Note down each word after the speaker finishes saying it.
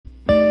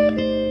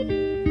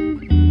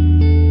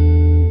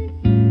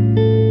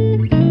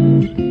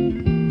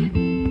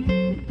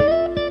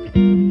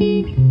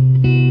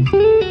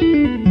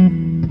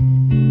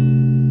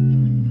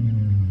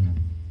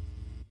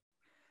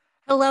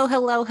Hello,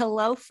 hello,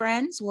 hello,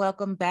 friends.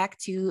 Welcome back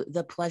to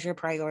the Pleasure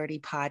Priority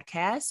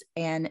Podcast.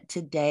 And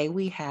today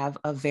we have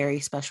a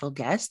very special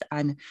guest.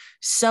 I'm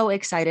so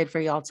excited for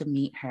y'all to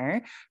meet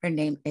her. Her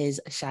name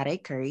is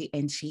Sade Curry,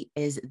 and she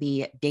is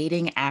the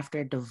Dating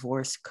After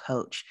Divorce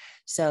Coach.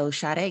 So,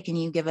 Sade, can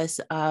you give us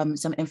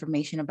some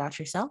information about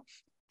yourself?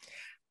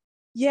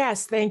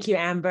 Yes, thank you,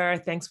 Amber.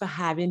 Thanks for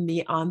having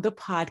me on the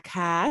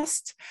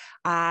podcast.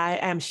 I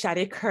am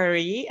Sade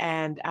Curry,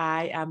 and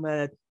I am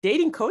a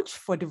dating coach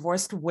for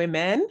divorced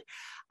women.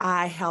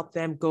 I help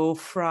them go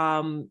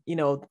from,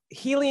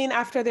 healing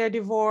after their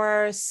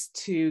divorce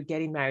to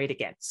getting married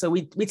again. So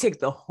we take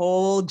the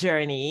whole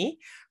journey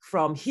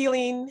from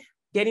healing,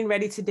 getting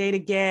ready to date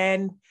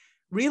again,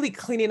 really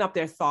cleaning up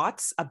their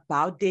thoughts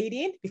about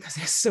dating, because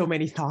there's so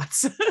many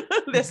thoughts.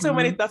 There's so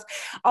many thoughts.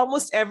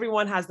 Almost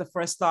everyone has the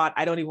first thought,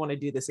 I don't even want to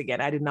do this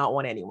again. I do not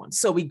want anyone.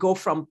 So we go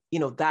from,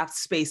 that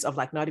space of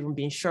like not even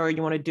being sure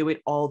you want to do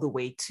it, all the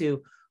way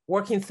to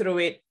working through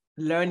it,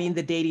 learning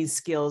the dating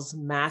skills,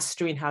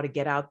 mastering how to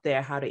get out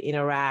there, how to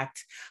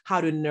interact,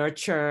 how to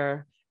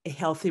nurture a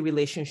healthy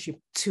relationship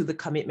to the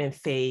commitment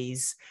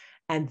phase.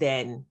 And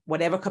then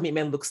whatever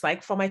commitment looks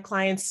like for my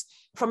clients,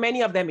 for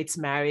many of them, it's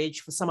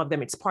marriage. For some of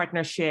them, it's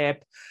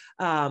partnership.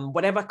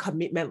 Whatever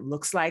commitment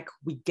looks like,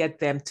 we get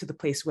them to the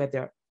place where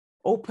they're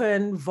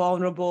open,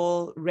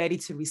 vulnerable, ready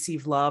to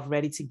receive love,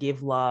 ready to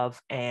give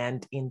love,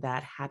 and in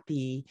that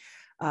happy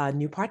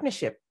new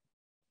partnership.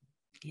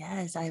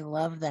 Yes, I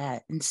love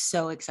that. And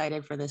so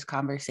excited for this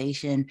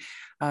conversation.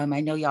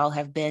 I know y'all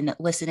have been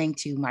listening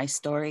to my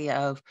story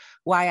of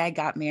why I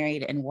got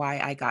married and why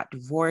I got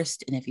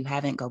divorced. And if you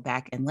haven't, go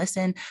back and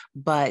listen.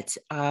 But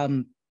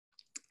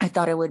I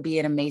thought it would be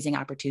an amazing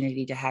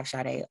opportunity to have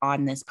Sade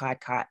on this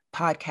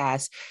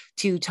podcast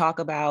to talk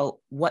about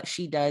what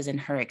she does in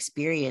her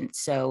experience.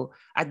 So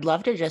I'd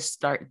love to just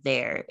start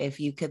there. If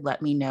you could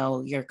let me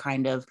know your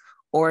kind of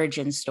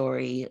origin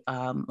story,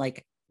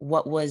 like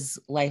what was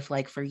life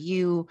like for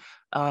you,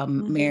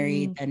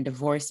 married and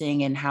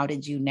divorcing, and how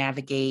did you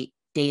navigate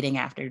dating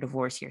after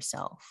divorce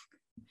yourself?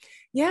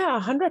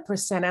 Yeah,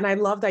 100%. And I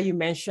love that you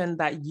mentioned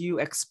that you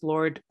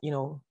explored,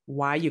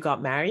 why you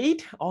got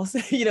married also,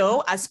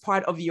 as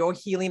part of your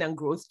healing and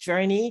growth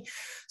journey.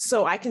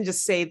 So I can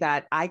just say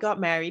that I got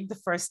married the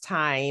first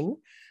time.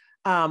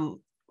 I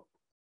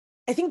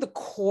think the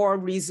core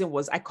reason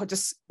was I could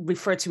just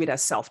refer to it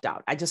as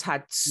self-doubt. I just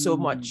had so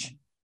much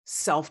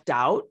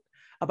self-doubt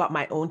about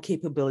my own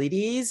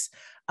capabilities.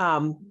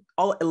 A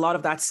lot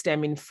of that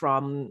stemming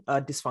from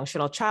a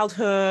dysfunctional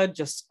childhood,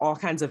 just all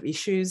kinds of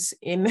issues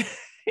in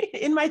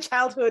my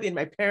childhood, in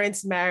my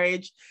parents'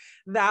 marriage,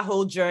 that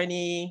whole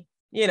journey,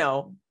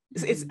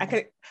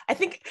 I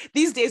think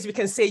these days we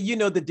can say,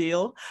 the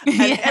deal,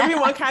 and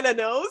everyone kind of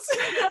knows.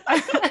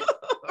 Right?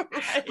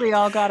 We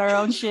all got our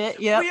own shit.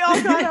 Yeah. We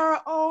all got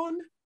our own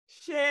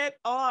shit,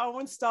 all our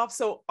own stuff.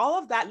 So all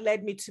of that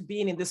led me to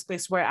being in this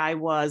place where I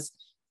was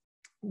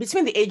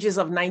between the ages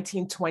of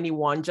 19,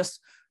 21,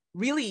 just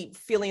really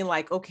feeling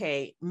like,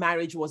 okay,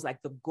 marriage was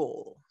like the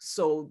goal.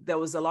 So there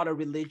was a lot of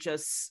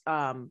religious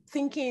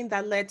thinking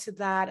that led to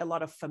that, a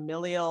lot of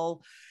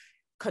familial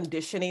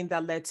conditioning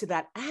that led to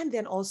that, and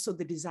then also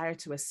the desire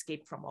to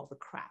escape from all the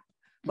crap,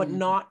 but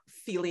not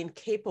feeling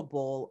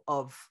capable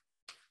of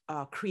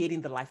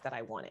creating the life that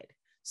I wanted.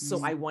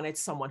 So I wanted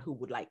someone who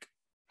would like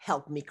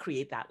help me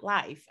create that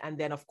life. And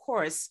then, of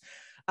course,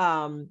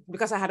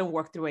 because I hadn't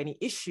worked through any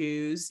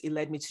issues, it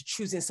led me to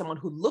choosing someone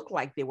who looked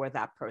like they were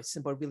that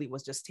person, but really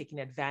was just taking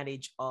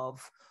advantage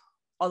of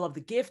all of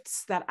the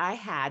gifts that I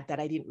had that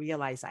I didn't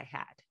realize I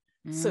had.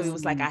 So it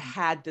was like I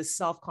had this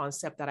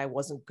self-concept that I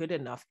wasn't good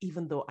enough,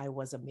 even though I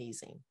was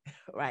amazing,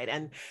 right?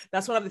 And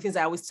that's one of the things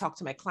I always talk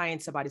to my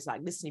clients about. Is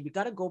like, listen, we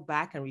got to go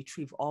back and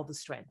retrieve all the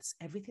strengths,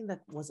 everything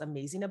that was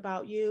amazing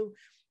about you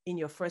in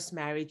your first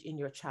marriage, in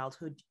your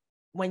childhood.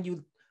 When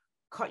you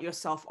cut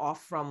yourself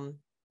off from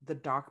the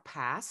dark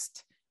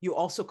past, you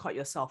also cut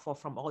yourself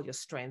off from all your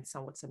strengths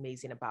and what's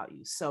amazing about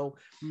you. So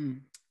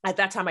at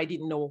that time, I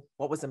didn't know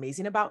what was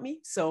amazing about me.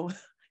 So,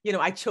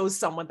 I chose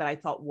someone that I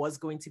thought was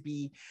going to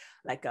be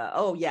like,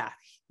 oh yeah,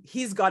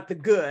 he's got the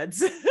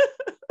goods,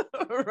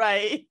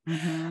 right?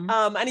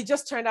 And it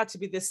just turned out to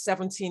be this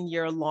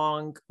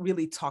 17-year-long,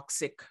 really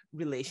toxic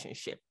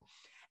relationship.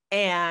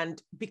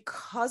 And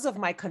because of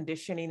my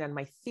conditioning and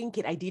my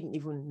thinking, I didn't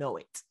even know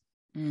it,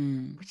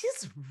 which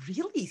is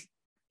really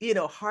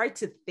hard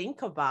to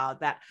think about,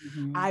 that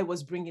I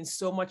was bringing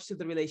so much to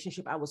the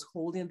relationship. I was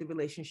holding the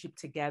relationship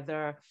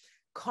together,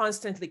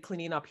 constantly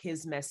cleaning up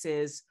his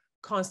messes,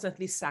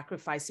 constantly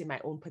sacrificing my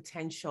own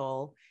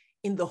potential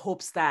in the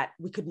hopes that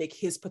we could make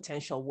his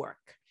potential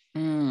work.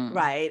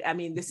 Right. I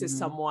mean, this is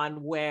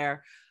someone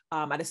where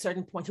at a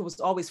certain point, he was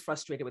always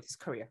frustrated with his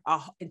career.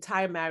 Our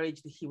entire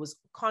marriage, he was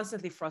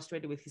constantly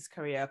frustrated with his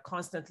career,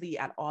 constantly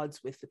at odds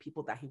with the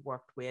people that he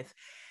worked with.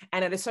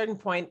 And at a certain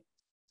point,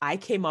 I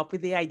came up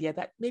with the idea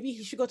that maybe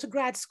he should go to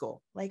grad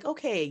school. Like,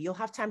 okay, you'll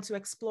have time to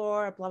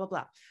explore, blah, blah,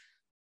 blah.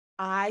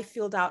 I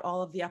filled out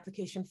all of the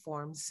application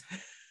forms.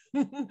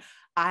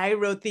 I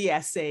wrote the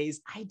essays.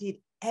 I did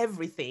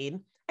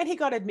everything. And he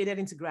got admitted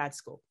into grad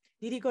school.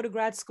 Did he go to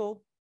grad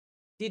school?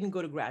 Didn't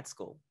go to grad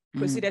school. Mm.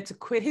 Proceeded to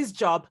quit his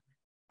job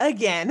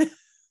again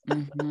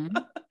Mm-hmm.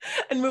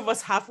 and move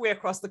us halfway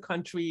across the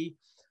country,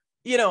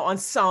 you know, on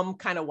some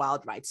kind of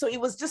wild ride. So it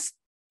was just,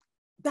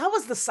 that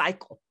was the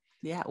cycle.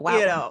 Yeah. Wow.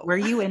 You know, Were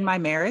you in my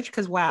marriage?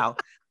 Because wow.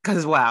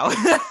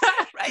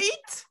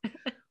 Right.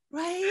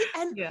 Right.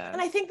 Yeah.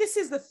 And I think this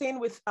is the thing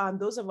with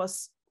those of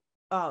us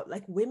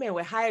like women,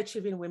 we're high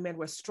achieving women,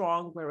 we're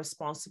strong, we're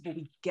responsible,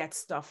 we get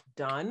stuff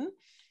done.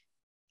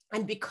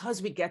 And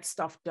because we get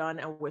stuff done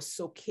and we're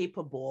so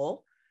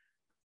capable,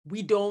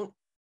 we don't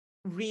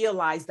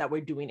realize that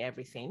we're doing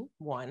everything,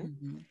 one.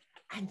 Mm-hmm.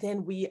 And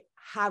then we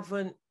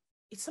haven't,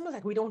 it's something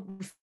like we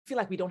feel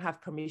like we don't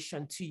have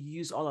permission to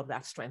use all of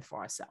that strength for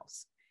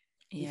ourselves.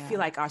 Yeah. We feel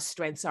like our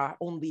strengths are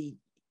only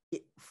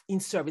in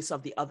service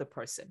of the other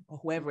person or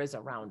whoever is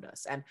around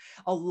us. And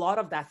a lot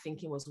of that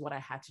thinking was what I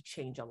had to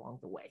change along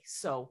the way.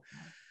 So,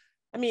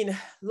 I mean,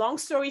 long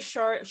story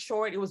short,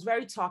 it was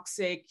very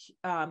toxic.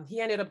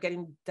 He ended up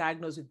getting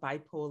diagnosed with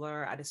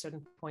bipolar at a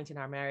certain point in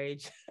our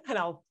marriage. And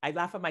I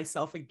laugh at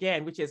myself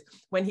again, which is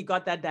when he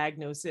got that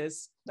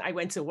diagnosis, I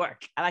went to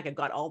work. I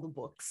got all the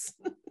books.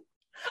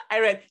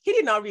 He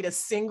did not read a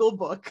single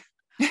book.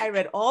 I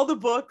read all the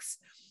books.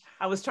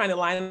 I was trying to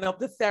line up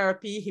the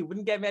therapy. He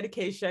wouldn't get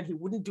medication. He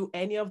wouldn't do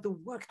any of the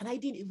work. And I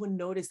didn't even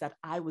notice that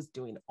I was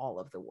doing all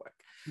of the work.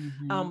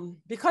 Mm-hmm.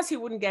 Because he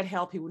wouldn't get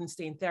help, he wouldn't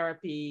stay in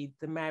therapy.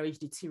 The marriage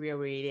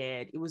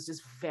deteriorated. It was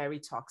just very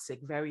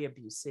toxic, very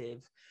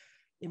abusive,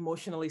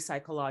 emotionally,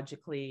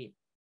 psychologically.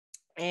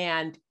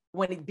 And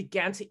when it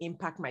began to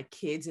impact my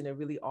kids in a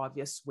really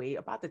obvious way,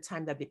 about the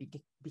time that they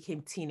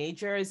became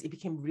teenagers, it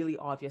became really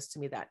obvious to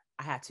me that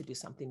I had to do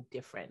something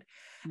different.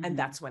 Mm-hmm. And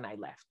that's when I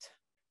left,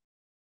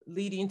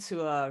 leading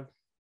to a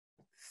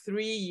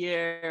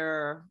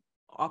 3-year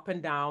up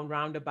and down,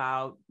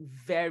 roundabout,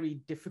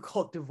 very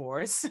difficult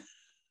divorce,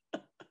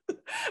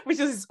 which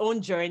is its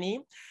own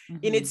journey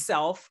in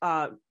itself.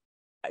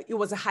 It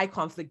was a high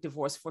conflict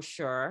divorce for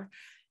sure.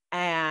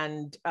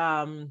 And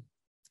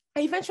I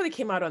eventually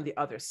came out on the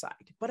other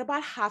side, but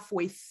about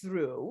halfway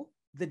through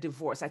the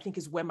divorce, I think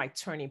is where my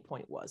turning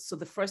point was. So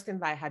the first thing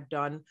that I had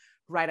done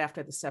right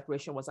after the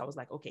separation was I was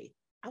like, okay,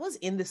 I was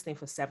in this thing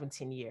for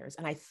 17 years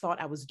and I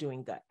thought I was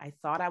doing good. I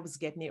thought I was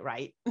getting it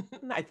right.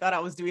 I thought I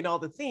was doing all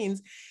the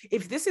things.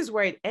 If this is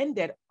where it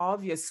ended,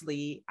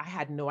 obviously I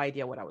had no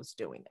idea what I was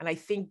doing. And I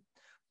think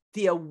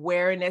the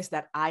awareness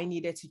that I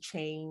needed to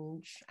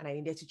change and I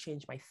needed to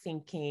change my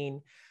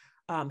thinking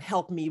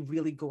helped me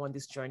really go on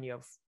this journey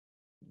of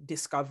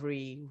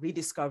discovery,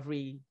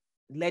 rediscovery,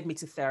 led me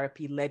to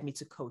therapy, led me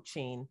to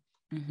coaching,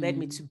 led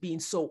me to being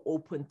so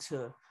open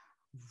to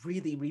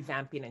really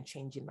revamping and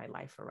changing my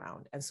life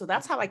around. And so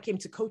that's how I came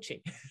to coaching.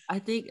 I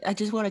think I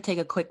just want to take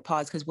a quick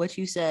pause because what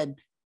you said,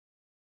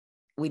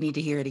 we need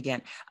to hear it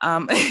again.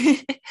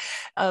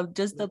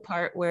 Just the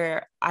part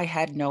where I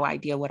had no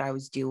idea what I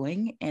was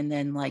doing. And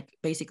then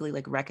basically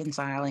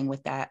reconciling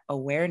with that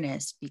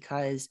awareness,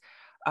 because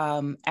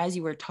as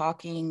you were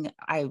talking,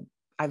 I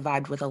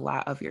vibed with a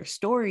lot of your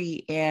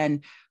story,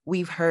 and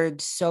we've heard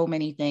so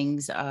many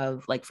things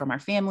of from our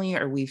family,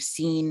 or we've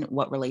seen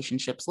what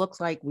relationships looks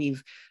like.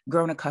 We've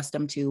grown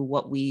accustomed to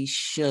what we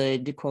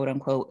should quote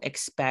unquote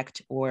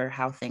expect or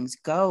how things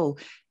go.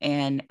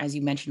 And as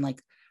you mentioned,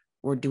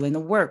 we're doing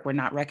the work, we're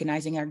not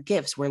recognizing our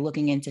gifts, we're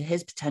looking into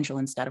his potential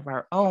instead of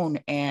our own.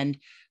 And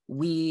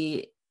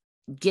we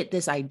get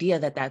this idea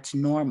that that's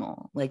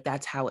normal,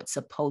 that's how it's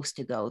supposed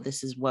to go.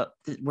 This is what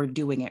we're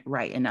doing it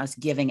right, and us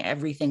giving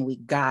everything we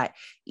got,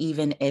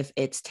 even if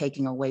it's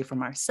taking away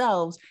from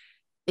ourselves,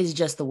 is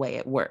just the way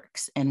it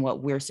works and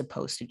what we're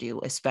supposed to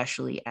do,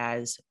 especially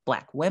as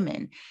Black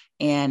women.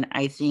 And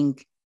I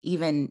think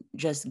even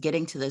just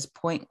getting to this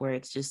point where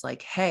it's just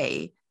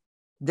hey,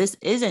 this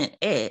isn't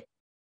it.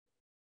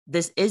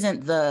 This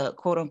isn't the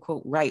quote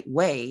unquote right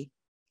way.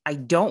 I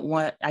don't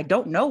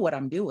know what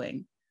I'm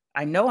doing.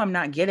 I know I'm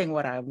not getting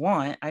what I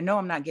want. I know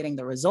I'm not getting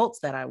the results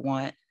that I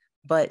want,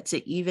 but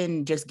to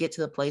even just get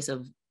to the place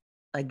of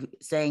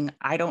saying,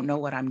 I don't know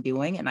what I'm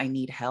doing and I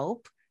need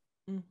help.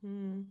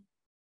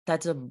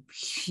 That's a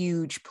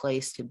huge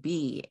place to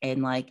be.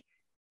 And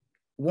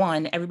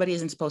one, everybody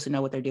isn't supposed to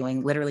know what they're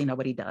doing. Literally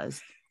nobody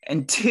does.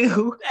 And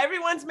two,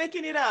 everyone's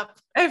making it up.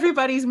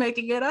 Everybody's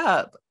making it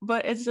up.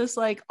 But it's just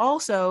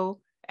also,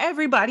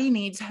 everybody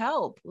needs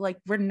help.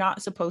 We're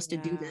not supposed to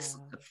do this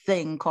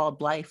thing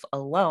called life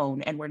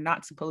alone, and we're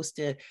not supposed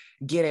to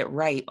get it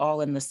right all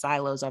in the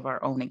silos of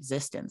our own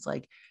existence.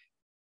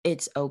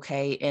 It's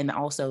okay and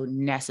also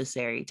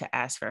necessary to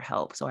ask for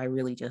help. So I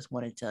really just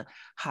wanted to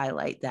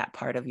highlight that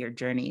part of your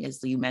journey. As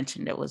you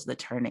mentioned, it was the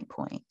turning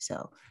point.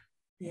 So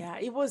yeah,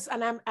 it was.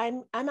 And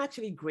I'm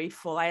actually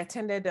grateful. I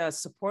attended a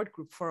support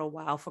group for a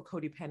while for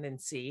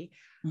codependency.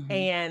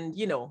 And,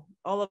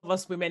 all of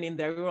us women in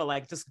there, we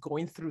were just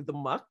going through the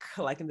muck,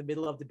 in the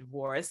middle of the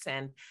divorce.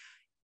 And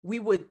we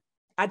would,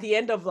 at the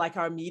end of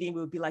our meeting,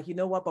 we would be you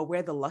know what, but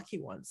we're the lucky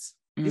ones.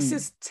 This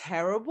is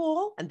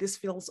terrible and this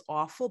feels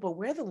awful, but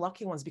we're the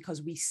lucky ones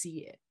because we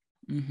see it.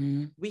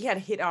 We had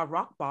hit our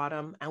rock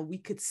bottom and we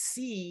could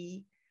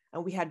see,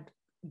 and we had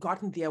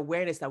gotten the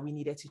awareness that we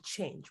needed to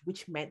change,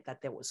 which meant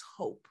that there was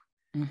hope,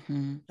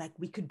 like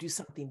we could do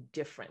something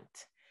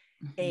different.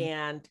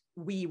 And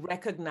we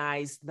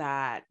recognized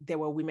that there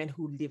were women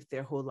who lived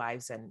their whole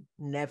lives and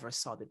never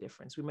saw the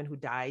difference. Women who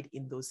died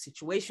in those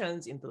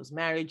situations, in those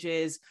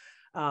marriages,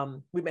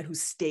 women who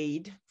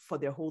stayed for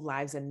their whole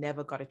lives and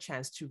never got a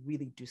chance to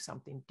really do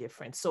something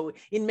different. So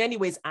in many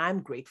ways,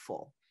 I'm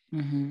grateful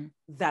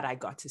that I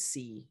got to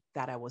see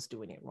that I was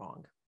doing it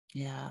wrong.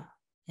 Yeah.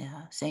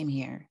 Yeah. Same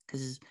here.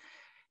 Because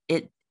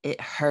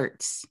it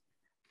hurts,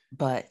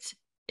 but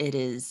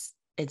it's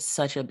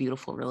such a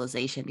beautiful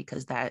realization,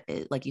 because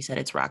like you said,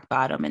 it's rock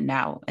bottom. And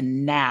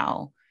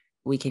now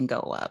we can go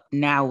up.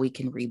 Now we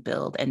can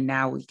rebuild. And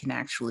now we can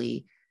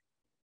actually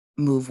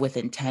move with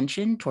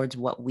intention towards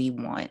what we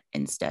want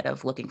instead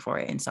of looking for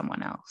it in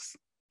someone else.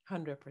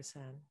 100%.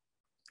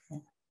 Yeah.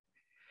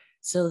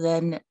 So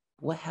then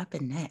what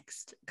happened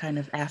next, kind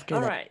of after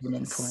All that?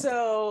 right.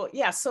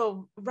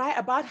 So right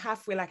about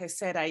halfway, like I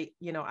said, I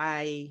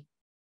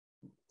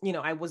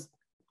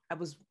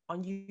was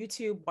on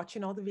YouTube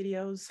watching all the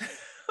videos,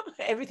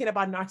 everything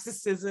about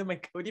narcissism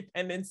and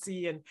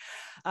codependency. And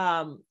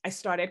I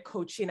started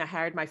coaching. I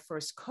hired my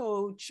first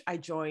coach. I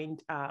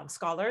joined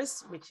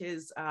Scholars, which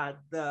is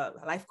the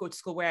life coach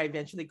school where I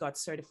eventually got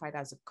certified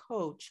as a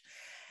coach.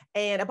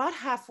 And about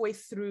halfway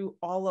through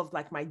all of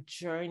like my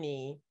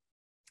journey,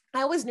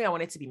 I always knew I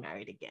wanted to be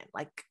married again.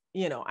 Like,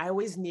 I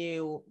always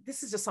knew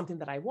this is just something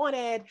that I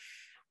wanted.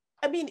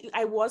 I mean,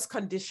 I was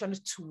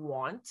conditioned to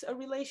want a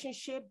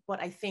relationship,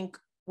 but I think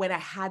when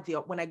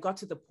I got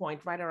to the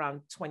point right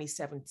around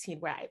 2017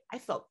 where I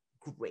felt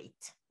great,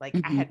 like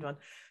I had done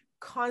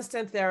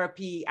constant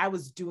therapy, I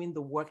was doing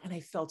the work and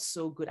I felt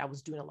so good. I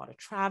was doing a lot of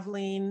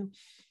traveling.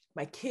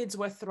 My kids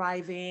were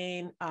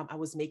thriving. I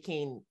was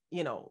making,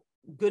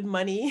 good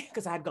money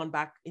because I had gone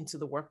back into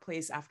the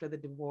workplace after the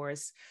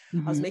divorce.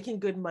 I was making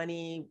good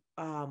money.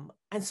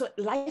 And so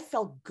life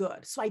felt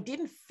good. So I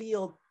didn't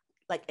feel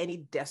like any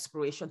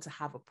desperation to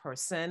have a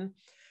person.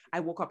 I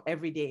woke up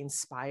every day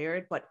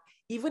inspired. But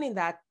even in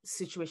that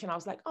situation, I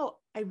was like, oh,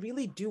 I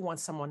really do want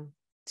someone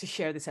to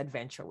share this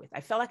adventure with.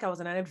 I felt like I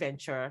was on an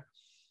adventure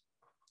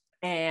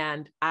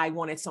and I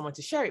wanted someone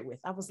to share it with.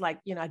 I was like,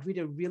 I'd read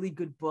a really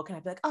good book and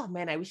I'd be like, oh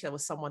man, I wish there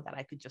was someone that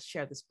I could just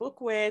share this book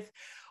with,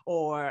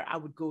 or I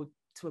would go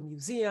to a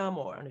museum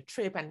or on a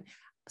trip. And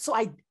so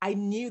I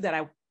knew that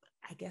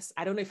I guess,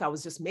 I don't know if I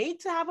was just made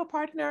to have a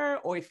partner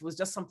or if it was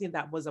just something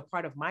that was a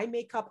part of my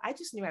makeup. I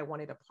just knew I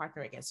wanted a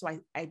partner again. So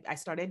I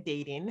started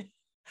dating.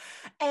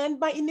 And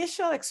my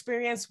initial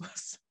experience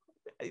was,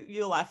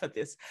 you'll laugh at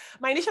this.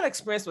 My initial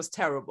experience was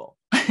terrible,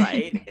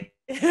 right?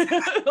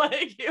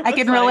 I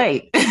can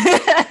relate.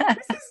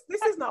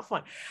 This is not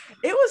fun.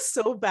 It was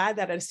so bad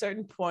that at a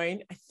certain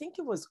point, I think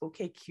it was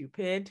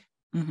OkCupid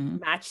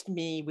matched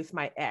me with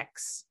my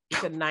ex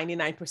with a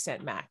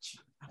 99% match.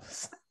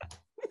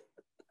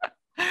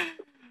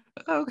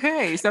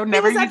 Okay, so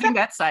never using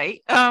that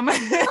site. And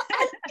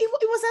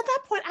it was at that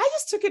point, I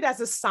just took it as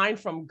a sign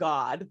from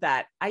God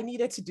that I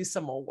needed to do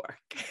some more work.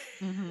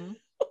 I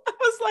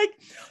was like,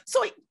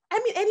 so I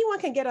mean, anyone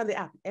can get on the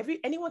app.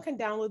 Anyone can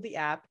download the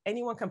app.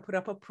 Anyone can put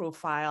up a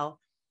profile.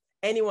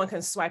 Anyone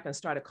can swipe and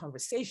start a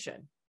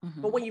conversation.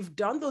 But when you've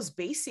done those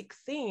basic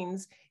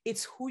things,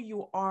 it's who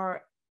you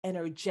are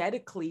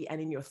energetically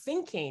and in your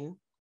thinking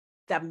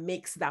that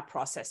makes that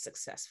process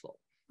successful.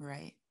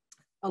 Right.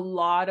 A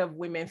lot of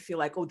women feel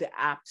like, oh, the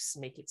apps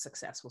make it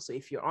successful. So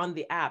if you're on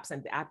the apps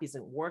and the app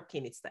isn't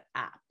working, it's the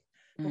app.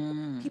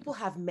 People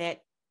have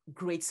met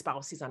great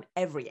spouses on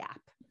every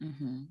app,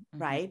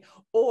 right?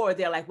 Or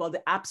they're like, well,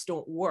 the apps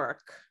don't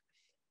work.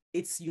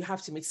 You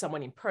have to meet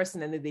someone in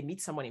person, and then they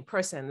meet someone in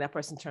person and that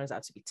person turns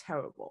out to be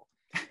terrible.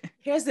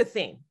 Here's the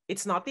thing.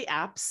 It's not the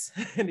apps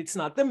and it's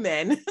not the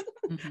men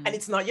and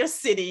it's not your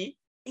city.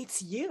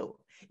 It's you.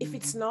 If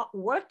it's not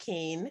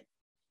working,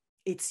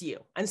 it's you.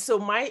 And so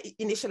my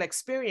initial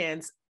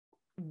experience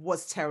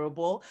was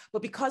terrible,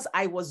 but because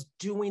I was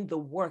doing the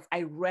work,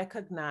 I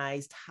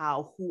recognized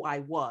how who I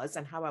was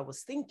and how I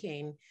was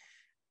thinking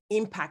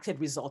impacted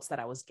results that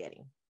I was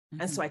getting.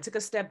 And so I took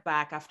a step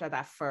back after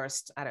that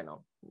first, I don't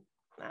know,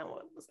 it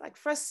was like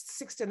first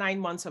 6 to 9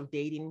 months of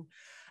dating.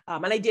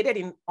 And I did it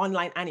in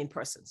online and in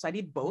person. So I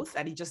did both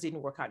and it just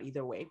didn't work out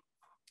either way.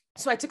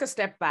 So I took a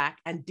step back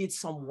and did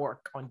some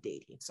work on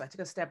dating. So I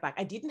took a step back.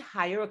 I didn't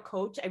hire a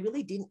coach. I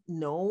really didn't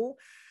know.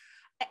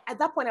 At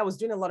that point, I was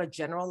doing a lot of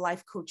general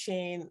life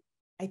coaching.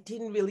 I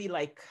didn't really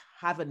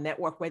have a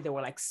network where there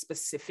were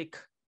specific.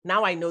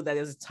 Now I know that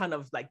there's a ton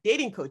of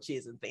dating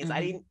coaches and things.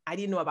 I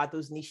didn't know about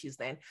those niches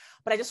then,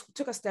 but I just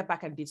took a step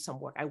back and did some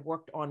work. I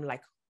worked on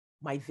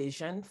my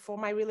vision for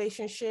my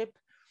relationship.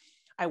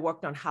 I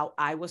worked on how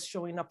I was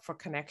showing up for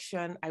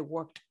connection. I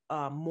worked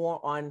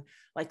more on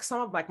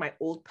some of my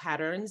old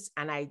patterns,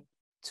 and I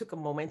took a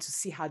moment to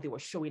see how they were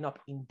showing up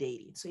in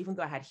dating. So even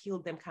though I had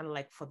healed them kind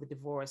of for the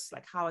divorce,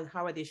 how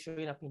are they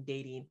showing up in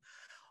dating,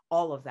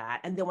 all of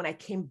that. And then when I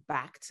came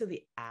back to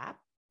the app,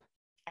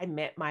 I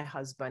met my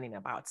husband in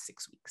about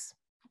 6 weeks.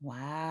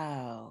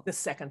 Wow. the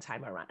second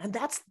time around. And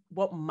that's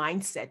what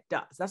mindset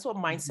does. That's what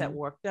mindset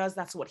work does.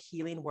 That's what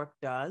healing work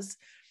does,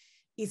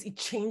 is it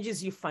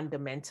changes you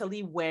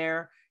fundamentally,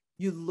 where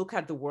you look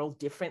at the world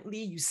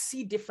differently. You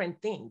see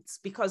different things,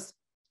 because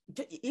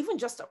even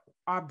just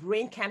our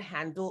brain can't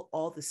handle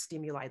all the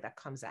stimuli that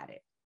comes at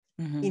it.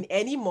 In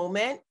any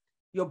moment,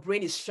 your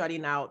brain is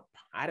shutting out,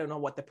 I don't know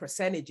what the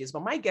percentage is,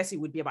 but my guess, it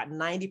would be about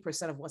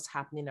 90% of what's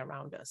happening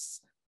around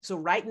us. So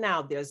right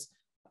now there's,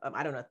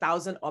 I don't know,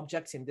 1,000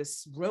 objects in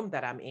this room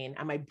that I'm in,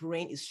 and my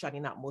brain is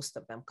shutting out most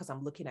of them because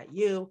I'm looking at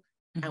you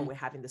and we're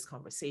having this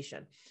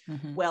conversation.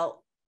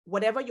 Well,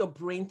 whatever your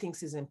brain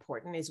thinks is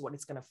important is what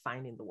it's going to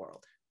find in the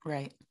world.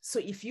 Right. So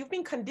if you've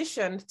been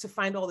conditioned to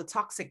find all the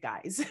toxic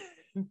guys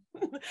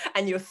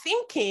and your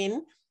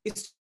thinking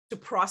is to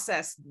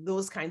process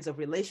those kinds of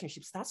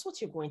relationships, that's what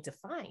you're going to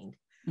find.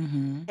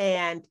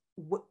 And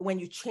when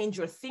you change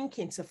your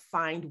thinking to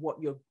find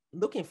what you're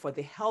looking for,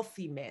 the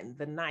healthy men,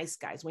 the nice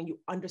guys, when you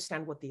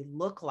understand what they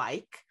look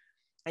like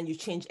and you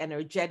change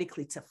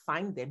energetically to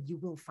find them, you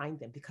will find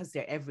them because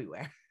they're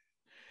everywhere.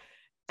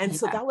 And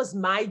so that was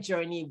my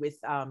journey with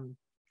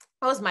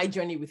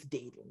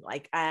dating.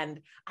 Like,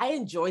 and I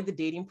enjoyed the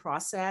dating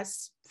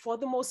process for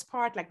the most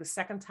part. Like the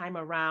second time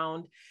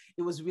around,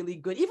 it was really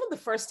good. Even the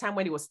first time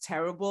when it was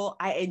terrible,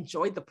 I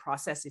enjoyed the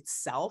process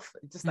itself.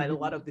 Just like a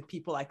lot of the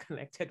people I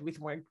connected with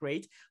weren't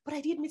great, but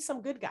I did meet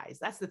some good guys.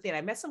 That's the thing.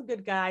 I met some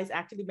good guys. I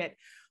actually met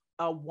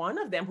one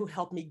of them who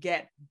helped me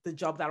get the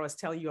job that I was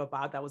telling you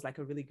about. That was like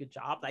a really good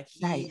job. Like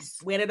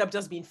we ended up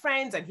just being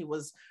friends, and he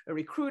was a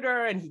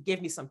recruiter and he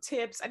gave me some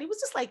tips. And it was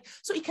just like,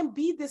 so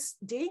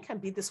dating can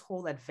be this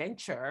whole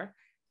adventure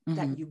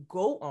that you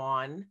go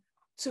on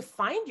to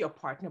find your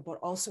partner, but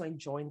also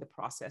enjoying the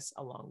process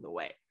along the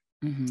way.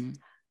 And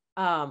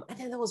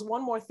then there was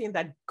one more thing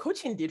that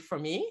coaching did for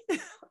me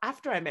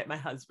after I met my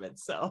husband.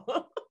 So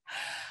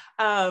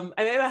I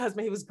met my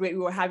husband. He was great.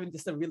 We were having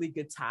just a really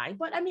good time.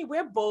 But I mean,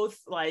 we're both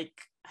like,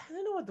 I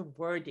don't know what the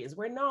word is.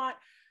 We're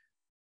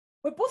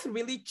both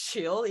really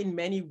chill in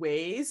many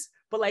ways,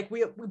 but like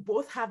we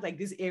both have like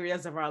these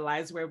areas of our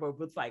lives where we're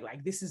both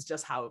like, this is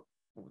just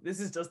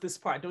this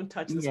part. Don't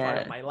touch this part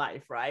of my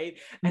life. Right.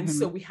 And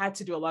so we had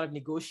to do a lot of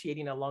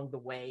negotiating along the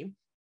way.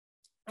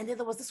 And then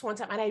there was this one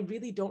time, and I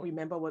really don't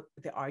remember what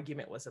the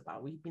argument was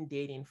about. We've been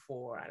dating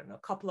for, I don't know, a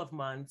couple of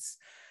months.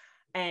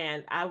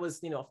 And I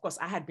was, of course,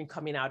 I had been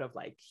coming out of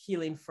like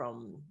healing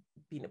from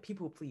being a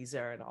people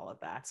pleaser and all of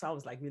that. So I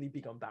was like really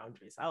big on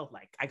boundaries. I was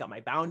like, I got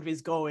my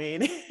boundaries going.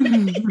 Right?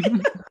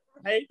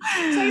 So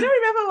I don't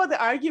remember what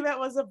the argument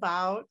was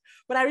about,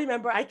 but I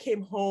remember I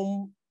came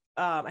home.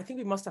 I think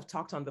we must have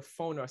talked on the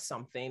phone or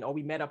something, or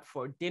we met up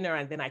for dinner.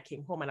 And then I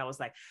came home and I was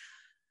like,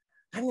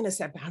 I'm going to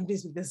set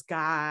boundaries with this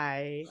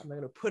guy. I'm not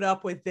going to put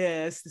up with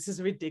this. This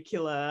is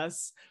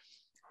ridiculous.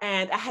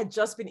 And I had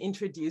just been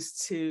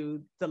introduced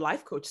to the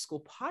Life Coach School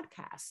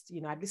podcast.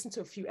 I'd listened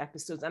to a few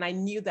episodes, and I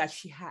knew that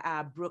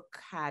Brooke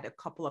had a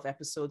couple of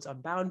episodes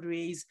on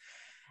boundaries.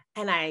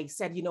 And I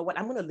said, you know what,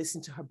 I'm going to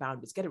listen to her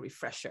boundaries, get a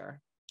refresher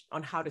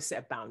on how to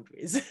set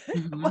boundaries.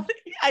 But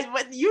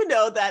you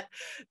know that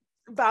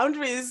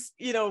boundaries,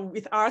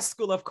 with our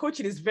school of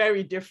coaching is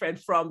very different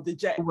from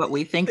what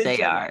we think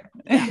they are.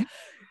 Yeah.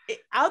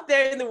 Out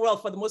there in the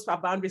world, for the most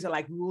part, boundaries are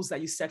like rules that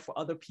you set for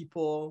other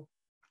people.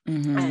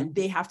 And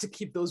they have to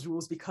keep those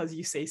rules because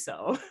you say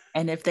so.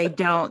 And if they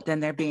don't, then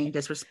they're being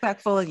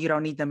disrespectful and you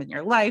don't need them in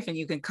your life, and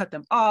you can cut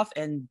them off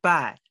and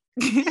bye.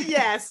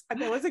 Yes.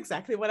 And that was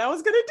exactly what I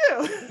was going to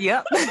do.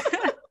 Yep.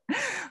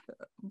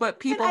 But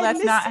people,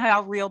 that's not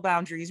how real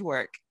boundaries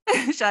work.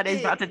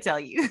 Sade's about to tell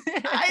you.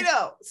 I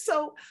know.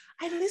 So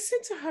I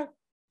listened to her.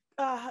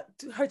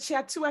 She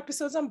had 2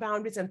 episodes on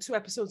boundaries and 2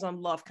 episodes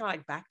on love, kind of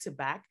like back to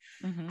back.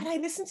 And I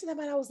listened to them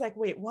and I was like,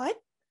 wait, what?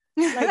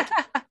 Like,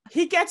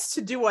 he gets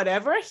to do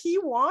whatever he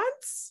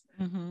wants.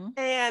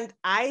 And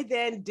I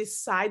then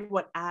decide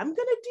what I'm going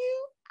to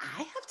do.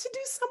 I have to do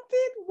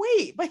something.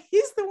 Wait, but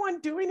he's the one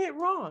doing it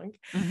wrong.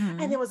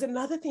 And there was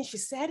another thing she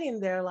said in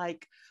there,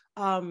 like,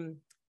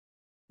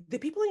 the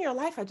people in your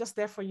life are just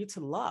there for you to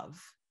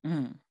love.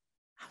 I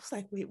was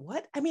like, wait,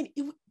 what? I mean,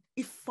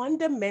 it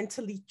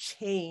fundamentally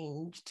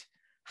changed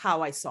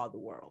how I saw the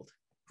world.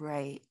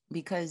 Right.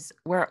 Because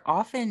we're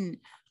often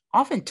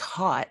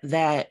taught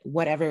that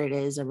whatever it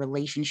is, a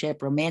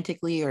relationship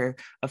romantically or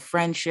a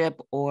friendship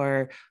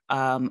or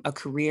a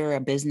career, a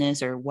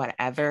business or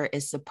whatever,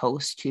 is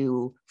supposed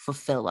to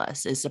fulfill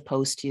us, is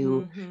supposed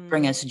to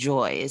bring us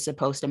joy, is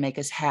supposed to make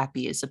us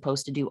happy, is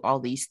supposed to do all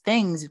these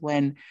things,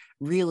 when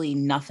really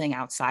nothing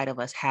outside of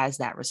us has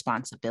that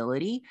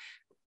responsibility.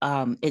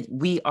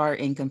 We are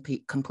in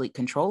complete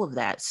control of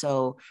that.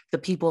 So the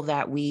people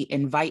that we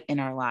invite in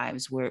our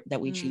lives, that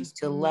we choose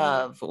to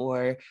love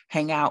or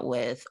hang out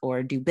with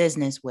or do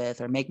business with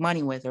or make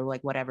money with, or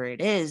like whatever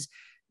it is,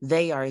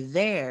 they are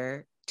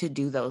there to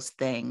do those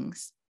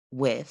things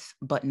with,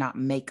 but not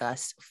make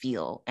us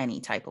feel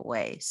any type of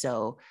way.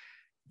 So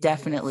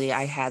definitely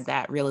I had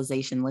that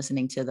realization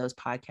listening to those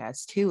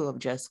podcasts too, of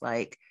just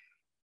like,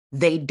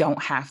 they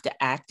don't have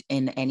to act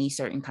in any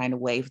certain kind of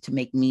way to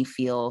make me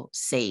feel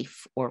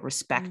safe or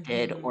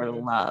respected or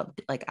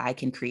loved. Like I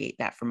can create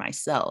that for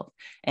myself,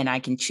 and I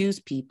can choose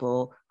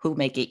people who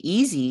make it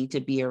easy to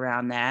be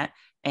around that.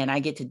 And I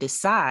get to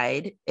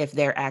decide if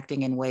they're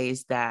acting in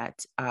ways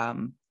that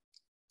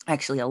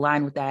actually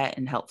align with that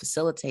and help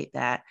facilitate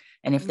that.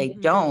 And if they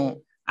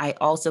don't, I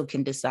also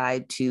can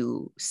decide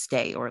to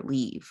stay or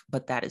leave,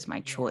 but that is my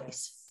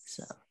choice.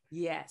 So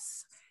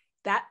yes,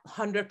 that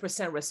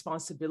 100%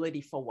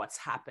 responsibility for what's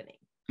happening.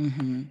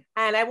 mm-hmm.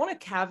 And I want to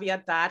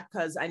caveat that,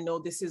 because I know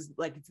this is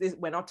like,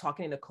 we're not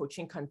talking in a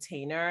coaching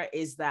container,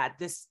 is that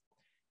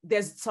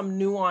there's some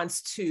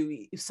nuance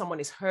to if someone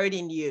is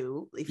hurting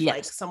you, if yes.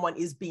 like someone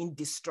is being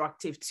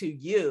destructive to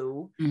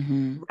you,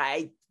 mm-hmm.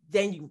 right?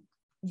 Then you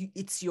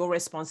it's your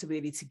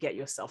responsibility to get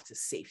yourself to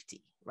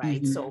safety,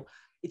 right? Mm-hmm. So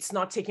it's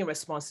not taking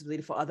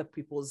responsibility for other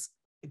people's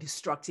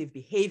destructive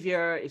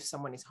behavior. If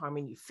someone is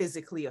harming you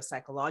physically or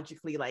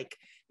psychologically, like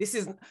this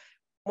is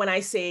when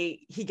I say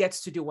he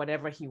gets to do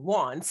whatever he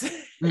wants,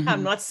 mm-hmm.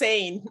 I'm not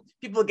saying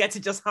people get to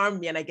just harm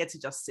me and I get to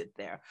just sit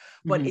there,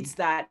 but mm-hmm. it's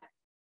that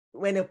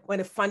when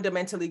a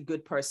fundamentally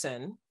good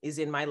person is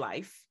in my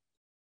life,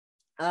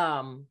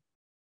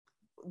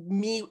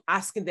 me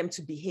asking them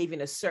to behave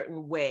in a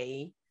certain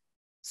way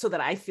so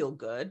that I feel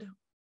good,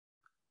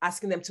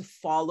 asking them to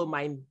follow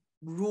my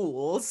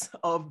rules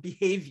of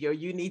behavior.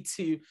 You need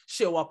to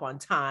show up on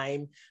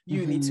time.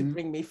 You mm-hmm. need to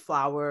bring me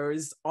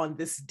flowers on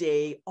this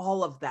day,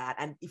 all of that.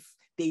 And if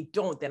they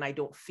don't, then I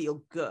don't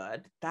feel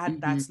good.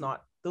 Mm-hmm.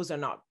 Those are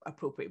not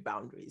appropriate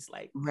boundaries.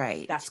 Like,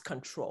 right. That's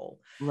control.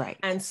 Right.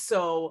 And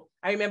so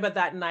I remember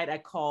that night I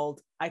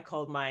called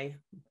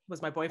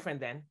was my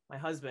boyfriend then, my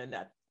husband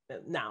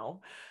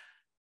now.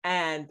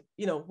 And,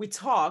 we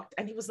talked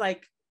and he was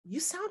like, you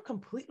sound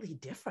completely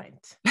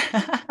different.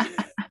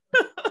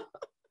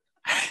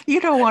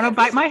 You don't want to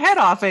bite my head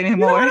off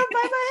anymore. You don't want to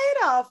bite my head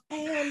off.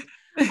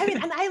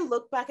 And and I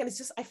look back and it's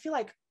just, I feel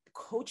like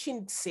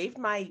coaching saved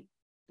my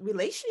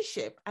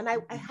relationship. And I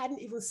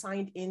hadn't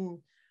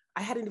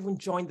even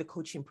joined the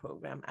coaching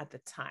program at the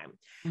time.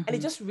 Mm-hmm. And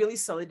it just really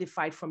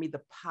solidified for me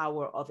the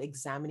power of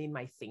examining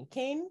my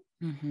thinking.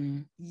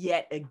 Mm-hmm.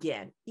 Yet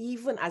again,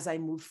 even as I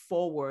moved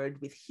forward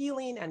with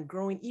healing and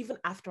growing, even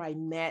after I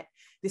met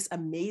this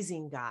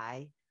amazing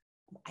guy,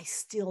 I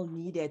still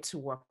needed to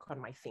work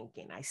on my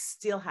thinking. I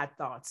still had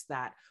thoughts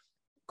that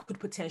could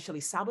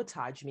potentially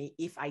sabotage me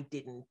if I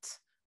didn't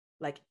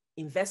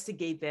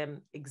investigate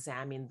them,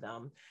 examine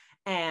them.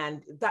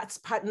 And that's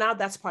part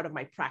of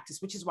my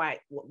practice, which is why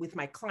with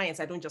my clients,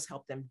 I don't just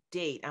help them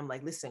date. I'm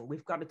like, listen,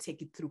 we've got to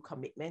take it through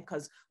commitment,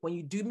 because when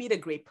you do meet a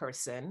great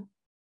person,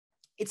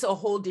 it's a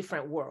whole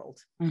different world.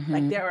 Mm-hmm.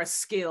 Like there are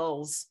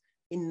skills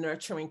in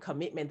nurturing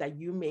commitment that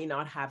you may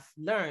not have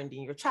learned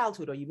in your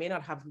childhood, or you may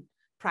not have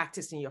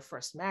practiced in your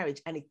first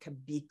marriage, and it can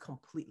be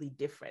completely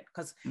different,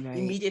 because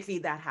immediately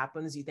that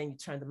happens, you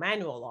turn the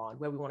manual on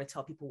where we want to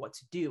tell people what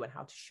to do and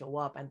how to show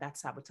up, and that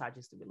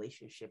sabotages the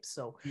relationship.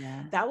 So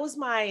that was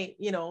my,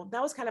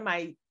 that was kind of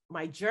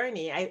my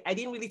journey. I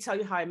didn't really tell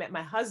you how I met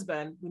my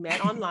husband. We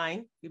met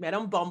online. We met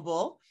on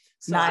Bumble.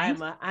 So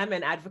nice. I'm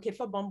an advocate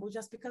for Bumble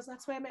just because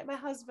that's where I met my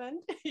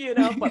husband,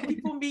 but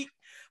people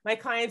my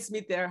clients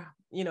meet their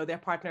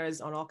partners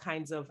on all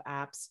kinds of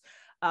apps.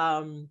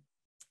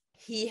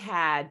 He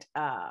had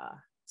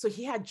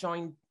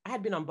joined, I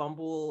had been on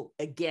Bumble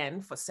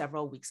again for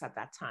several weeks at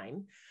that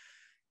time.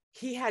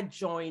 He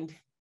joined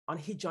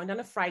on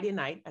a Friday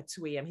night at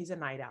 2 a.m. He's a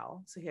night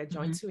owl. So he had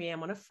joined mm-hmm. 2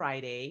 a.m. on a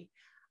Friday.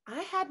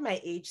 I had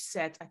my age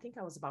set. I think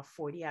I was about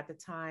 40 at the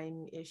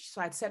time ish. So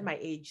I'd set my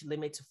age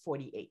limit to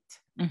 48.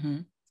 Mm-hmm.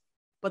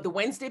 But the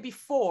Wednesday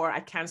before, I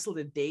canceled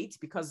the date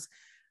because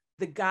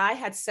the guy we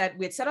had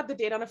set up the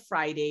date on a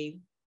Friday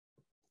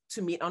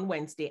to meet on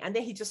Wednesday. And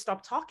then he just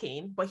stopped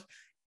talking, but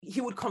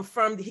he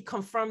confirmed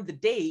the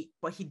date,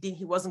 but he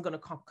wasn't going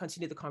to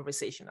continue the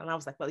conversation. And I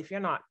was like, well, if we're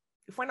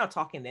not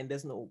talking, then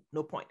there's no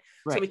point.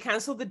 Right. So we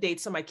canceled the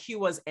date. So my queue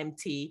was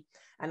empty.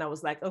 And I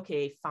was like,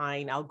 okay,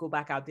 fine. I'll go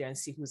back out there and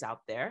see who's out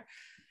there.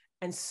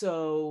 And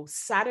so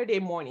Saturday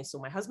morning, so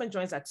my husband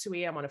joins at 2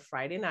 a.m. on a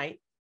Friday night.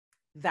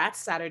 That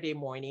Saturday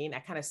morning, I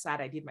kind of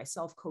sat, I did my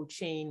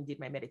self-coaching, did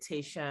my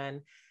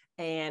meditation.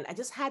 And I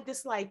just had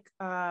this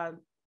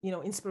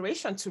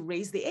inspiration to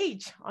raise the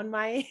age on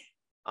my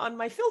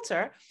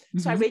filter. Mm-hmm.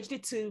 So I raised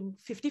it to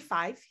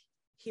 55.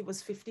 He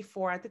was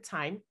 54 at the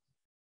time.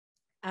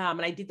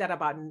 And I did that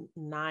about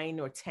 9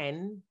 or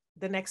 10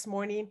 the next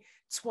morning.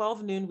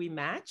 12 noon, we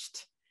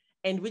matched.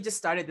 And we just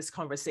started this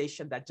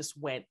conversation that just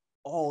went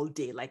all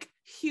day, like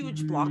huge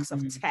mm-hmm. blocks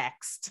of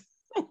text,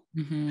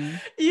 mm-hmm.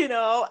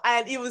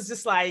 And it was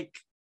just like,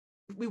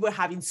 we were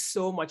having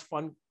so much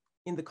fun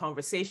in the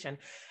conversation.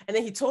 And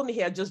then he told me he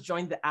had just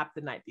joined the app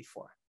the night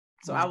before.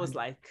 So mm-hmm. I was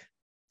like,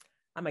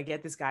 I'm gonna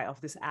get this guy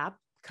off this app,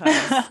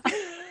 because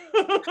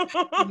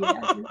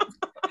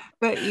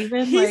but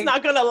even he's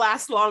not gonna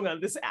last long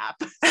on this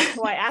app.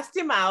 So I asked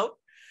him out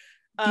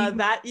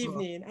that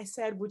evening. I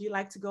said, would you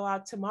like to go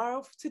out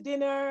tomorrow to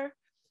dinner?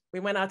 We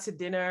went out to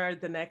dinner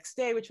the next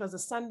day, which was a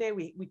Sunday.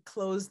 We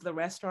closed the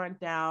restaurant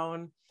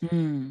down.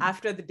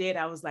 After the date,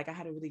 I was like, I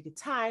had a really good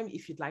time.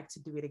 If you'd like to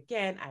do it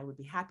again, I would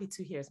be happy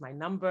to. Here's my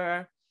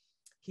number.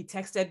 He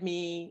texted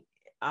me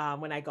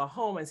when I got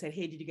home and said,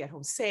 hey, did you get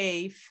home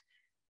safe?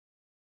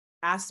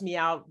 Asked me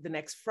out the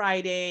next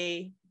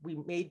Friday. We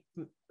made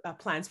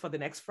plans for the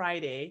next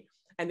Friday.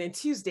 And then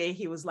Tuesday,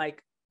 he was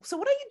like, so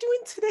what are you doing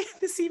today,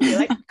 this evening?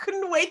 Like,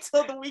 couldn't wait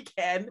till the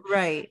weekend.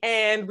 Right.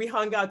 And we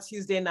hung out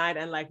Tuesday night,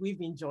 and like, we've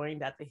been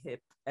joined at the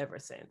hip ever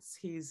since.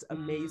 He's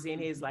amazing.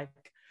 He's like,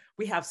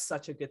 we have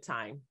such a good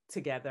time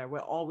together. We're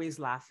always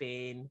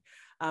laughing.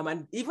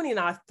 And even in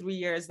our 3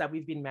 years that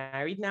we've been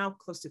married now,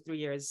 close to 3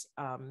 years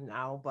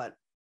now, but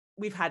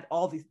we've had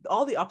all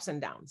the ups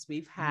and downs.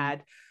 We've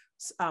had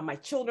my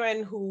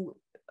children who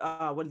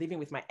were living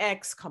with my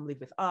ex come live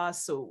with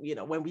us. So, you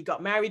know, when we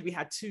got married, we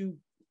had two,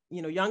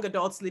 you know, young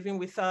adults living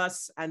with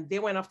us, and they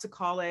went off to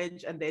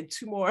college, and then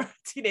two more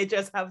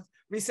teenagers have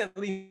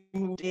recently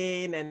moved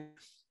in, and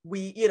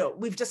we, you know,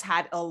 we've just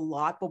had a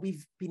lot, but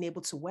we've been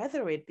able to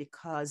weather it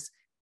because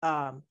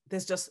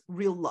there's just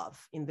real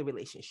love in the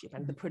relationship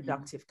and the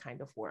productive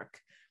kind of work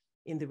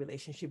in the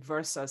relationship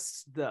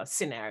versus the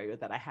scenario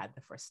that I had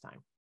the first time.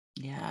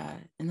 Yeah.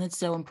 And that's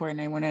so important.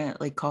 I want to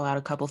like call out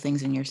a couple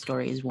things in your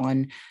stories.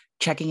 One,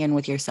 checking in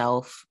with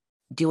yourself,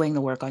 doing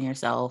the work on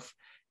yourself,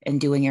 and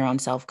doing your own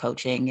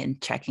self-coaching and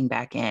checking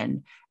back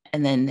in.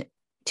 And then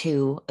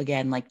two,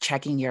 again, like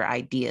checking your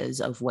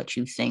ideas of what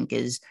you think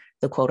is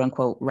the quote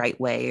unquote right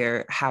way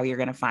or how you're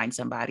going to find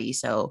somebody.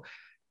 So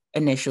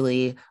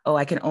initially, oh,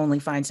 I can only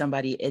find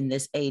somebody in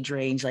this age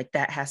range. Like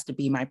that has to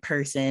be my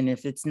person.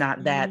 If it's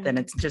not that, then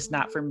it's just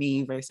not for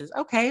me versus,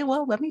 okay,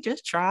 well, let me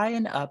just try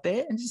and up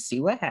it and just see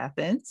what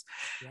happens.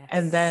 Yes.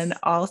 And then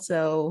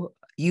also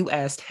you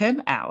asked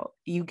him out,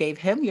 you gave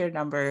him your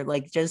number,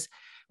 like just,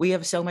 we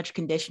have so much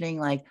conditioning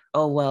like,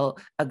 oh, well,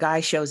 a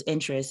guy shows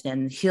interest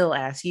and he'll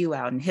ask you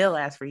out and he'll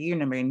ask for your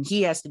number and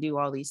he has to do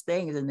all these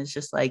things. And it's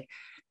just like,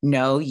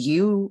 no,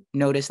 you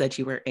noticed that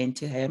you were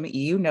into him.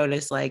 You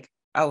noticed like,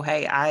 oh,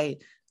 hey,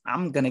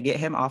 I'm going to get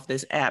him off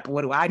this app.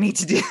 What do I need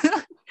to do?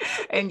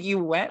 And you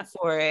went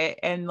for it.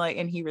 And like,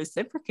 and he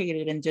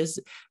reciprocated, and just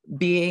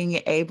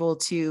being able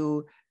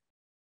to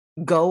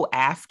go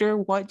after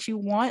what you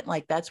want.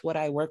 Like that's what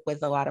I work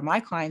with a lot of my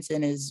clients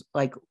in, is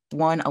like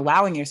one,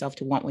 allowing yourself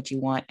to want what you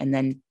want, and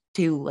then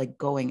two, like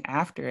going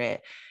after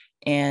it.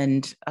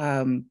 And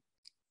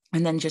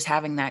then just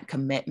having that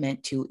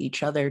commitment to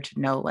each other to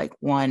know, like,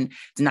 one,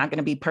 it's not going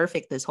to be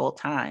perfect this whole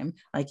time.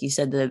 Like you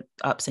said, the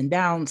ups and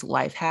downs,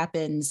 life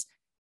happens,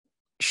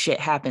 shit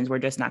happens. We're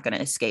just not going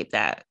to escape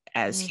that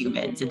as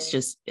humans. It's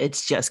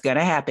just going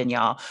to happen,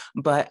 y'all.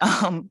 But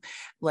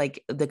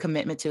like the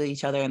commitment to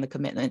each other and the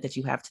commitment that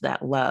you have to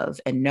that love,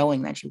 and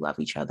knowing that you love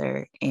each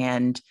other,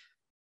 and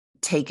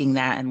taking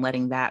that and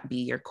letting that be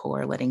your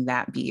core, letting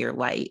that be your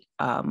light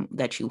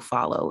that you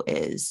follow,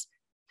 is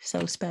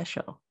so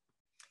special.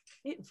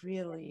 It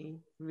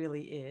really,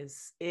 really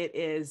is. It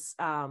is.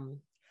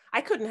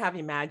 I couldn't have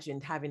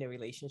imagined having a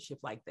relationship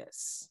like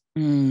this.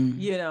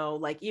 You know,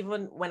 like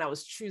even when I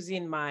was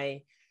choosing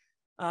my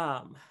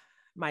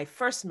my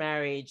first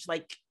marriage,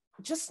 like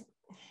just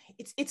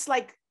it's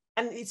like,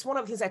 and it's one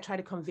of the things I try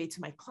to convey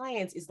to my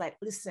clients is like,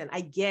 listen, I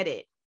get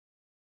it.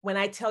 When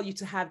I tell you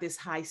to have this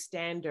high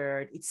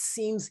standard, it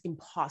seems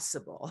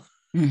impossible.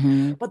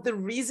 But the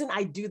reason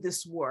I do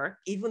this work,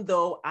 even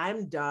though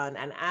I'm done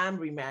and I'm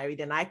remarried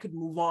and I could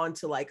move on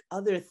to like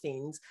other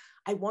things,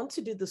 I want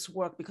to do this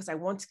work because I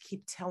want to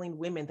keep telling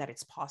women that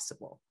it's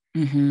possible.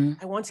 I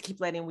want to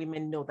keep letting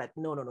women know that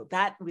no,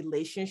 that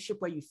relationship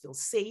where you feel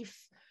safe,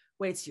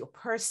 where it's your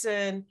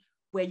person,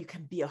 where you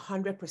can be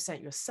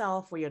 100%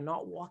 yourself, where you're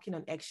not walking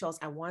on eggshells.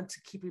 I want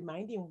to keep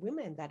reminding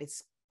women that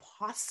it's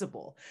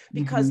possible,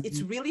 because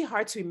it's really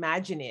hard to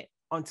imagine it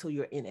until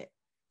you're in it.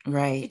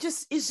 Right.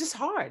 It's just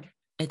hard.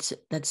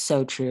 That's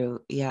so true.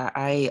 Yeah.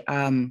 I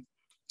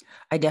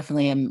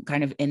definitely am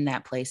kind of in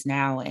that place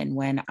now. And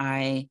when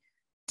I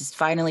just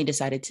finally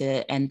decided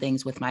to end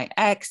things with my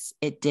ex,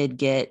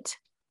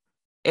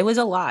 it was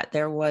a lot.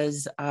 There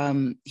was,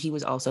 he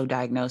was also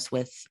diagnosed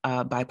with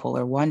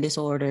bipolar 1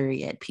 disorder.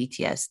 He had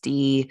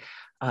PTSD,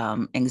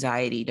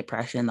 anxiety,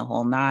 depression, the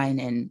whole nine,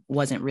 and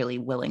wasn't really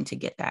willing to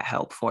get that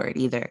help for it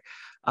either.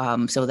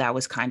 So that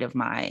was kind of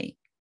my,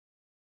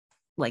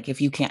 like,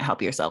 if you can't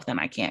help yourself, then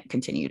I can't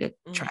continue to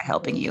try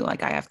helping you.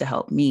 Like, I have to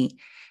help me.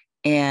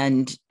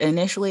 And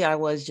initially I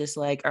was just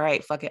like, all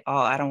right, fuck it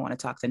all. I don't want to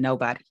talk to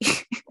nobody.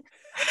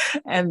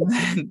 and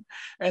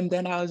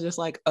then I was just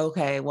like,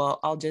 okay, well,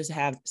 I'll just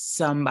have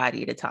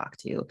somebody to talk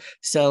to.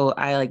 So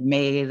I like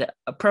made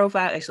a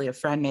profile. Actually, a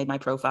friend made my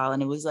profile,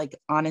 and it was like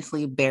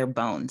honestly bare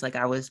bones. Like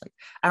I was like,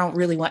 I don't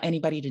really want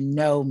anybody to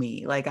know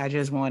me. Like I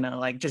just want to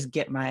like just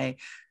get my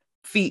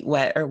feet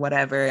wet or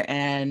whatever.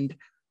 And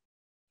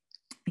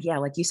yeah,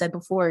 like you said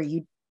before,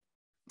 you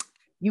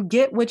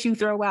get what you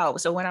throw out.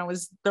 So when I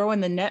was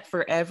throwing the net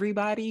for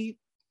everybody,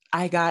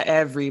 I got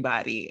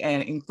everybody,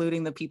 and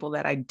including the people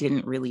that I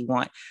didn't really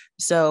want.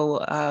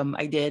 So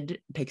I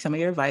did take some of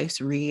your advice,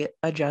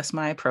 readjust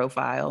my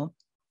profile.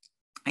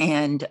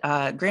 And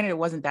granted, it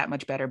wasn't that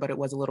much better, but it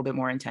was a little bit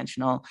more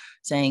intentional,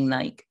 saying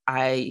like,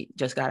 I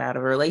just got out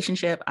of a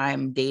relationship.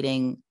 I'm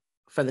dating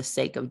for the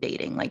sake of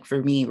dating. Like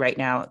for me right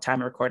now,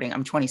 time of recording,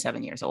 I'm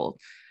 27 years old.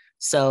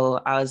 So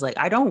I was like,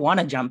 I don't want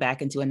to jump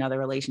back into another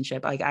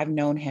relationship. Like I've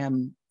known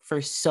him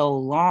for so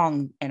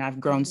long and I've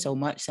grown so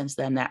much since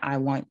then that I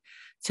want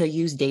to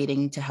use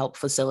dating to help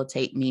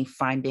facilitate me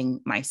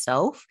finding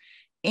myself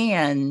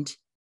and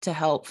to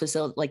help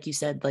facilitate, like you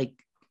said, like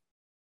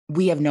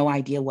we have no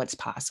idea what's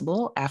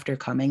possible after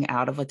coming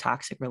out of a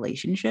toxic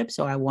relationship.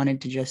 So I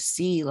wanted to just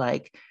see,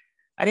 like,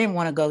 I didn't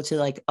want to go to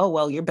like, oh,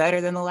 well, you're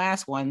better than the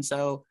last one,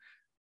 so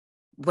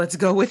let's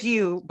go with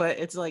you. But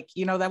it's like,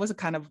 that was a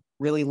kind of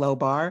really low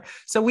bar.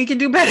 So we can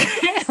do better.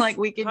 Like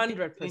we can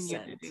 100%. continue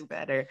to do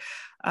better.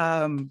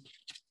 And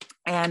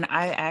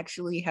I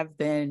actually have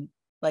been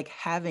like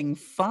having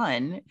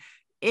fun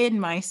in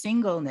my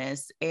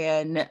singleness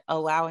and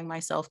allowing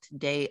myself to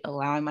date,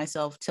 allowing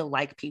myself to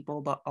like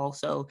people, but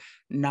also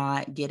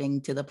not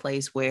getting to the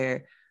place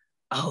where,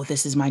 oh,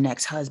 this is my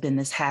next husband.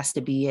 This has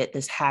to be it.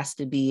 This has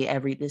to be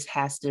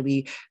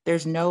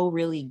there's no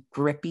really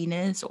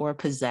grippiness or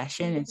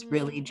possession. It's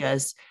really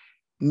just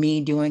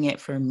me doing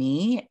it for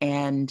me.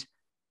 And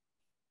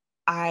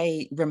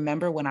I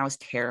remember when I was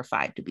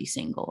terrified to be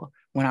single,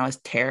 when I was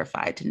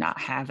terrified to not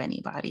have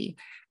anybody.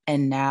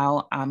 And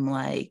now I'm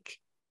like,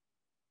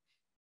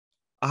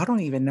 I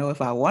don't even know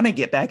if I want to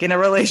get back in a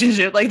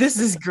relationship. Like, this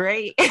is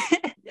great.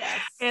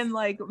 Yes. And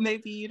like,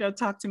 maybe,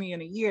 talk to me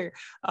in a year.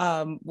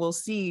 We'll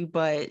see.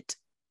 But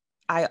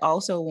I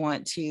also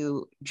want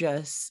to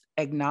just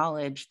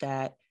acknowledge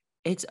that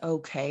it's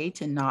okay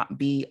to not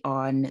be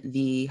on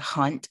the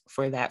hunt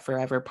for that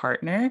forever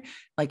partner.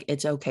 Like,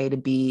 it's okay to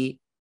be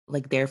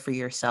like there for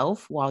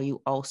yourself while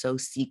you also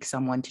seek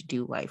someone to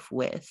do life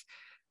with,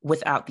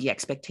 without the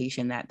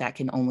expectation that that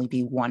can only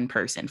be one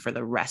person for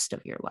the rest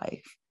of your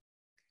life.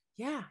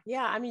 Yeah.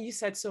 Yeah. I mean, you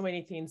said so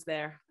many things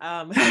there.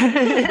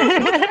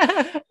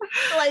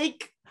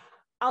 Like,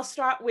 I'll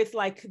start with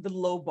like the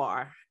low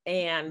bar.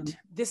 And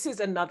this is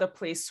another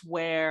place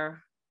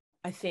where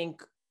I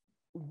think,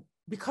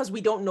 because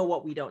we don't know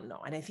what we don't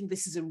know. And I think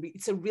this is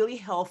it's a really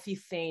healthy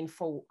thing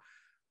for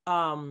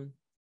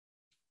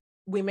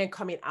women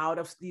coming out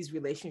of these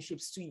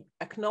relationships, to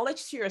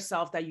acknowledge to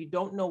yourself that you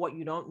don't know what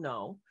you don't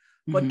know,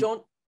 but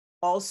don't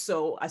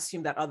also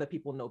assume that other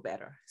people know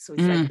better. So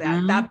it's like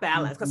that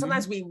balance. Because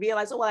sometimes we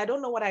realize, oh, well, I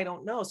don't know what I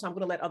don't know, so I'm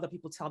going to let other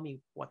people tell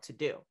me what to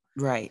do.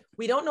 Right.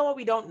 We don't know what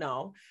we don't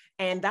know.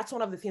 And that's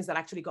one of the things that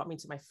actually got me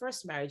into my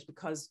first marriage,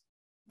 because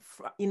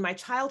in my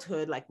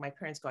childhood, like my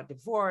parents got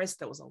divorced.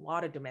 There was a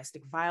lot of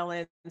domestic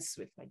violence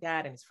with my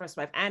dad and his first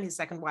wife and his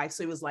second wife.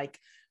 So it was like,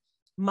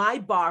 my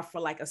bar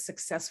for like a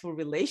successful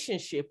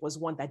relationship was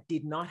one that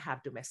did not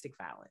have domestic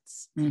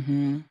violence.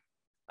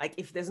 Like,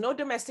 if there's no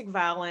domestic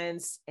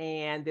violence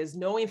and there's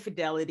no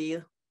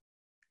infidelity,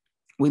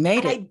 we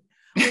made it.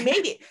 We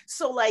made it.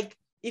 So like,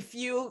 if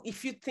you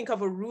think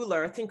of a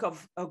ruler, think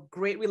of a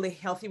great, really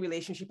healthy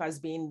relationship as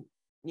being,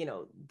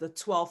 the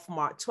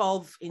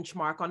 12-inch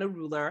mark on a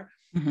ruler,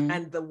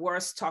 and the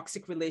worst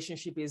toxic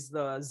relationship is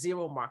the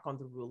 0 mark on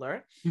the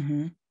ruler.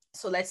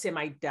 So let's say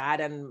my dad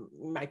and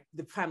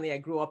the family I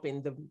grew up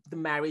in, the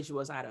marriage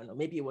was, I don't know,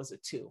 maybe it was a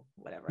 2,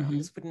 whatever. I'm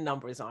just putting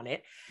numbers on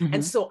it.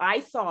 And so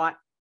I thought,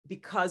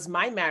 because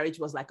my marriage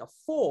was like a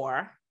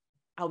 4,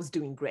 I was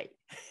doing great.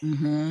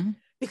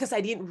 Because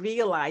I didn't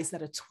realize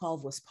that a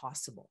 12 was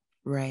possible.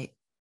 Right.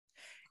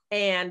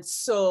 And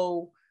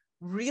so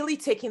really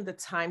taking the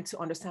time to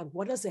understand,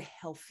 what does a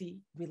healthy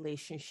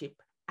relationship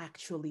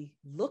actually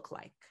look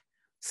like?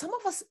 Some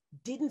of us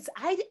didn't.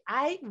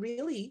 I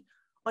really,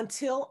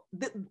 until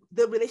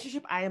the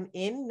relationship I am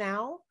in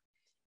now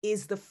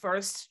is the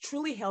first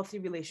truly healthy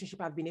relationship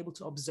I've been able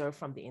to observe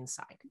from the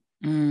inside.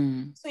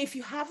 So if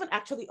you haven't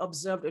actually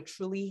observed a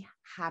truly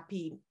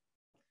happy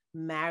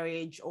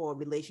marriage or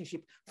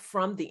relationship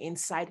from the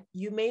inside,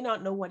 you may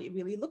not know what it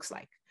really looks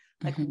like.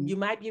 Like, you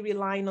might be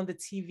relying on the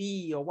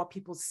TV or what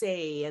people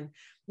say, and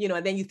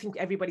and then you think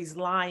everybody's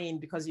lying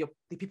because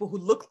the people who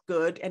look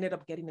good ended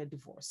up getting a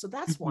divorce. So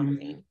that's one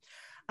thing.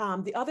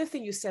 The other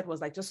thing you said was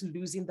like just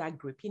losing that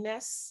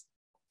grippiness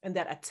and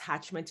that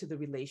attachment to the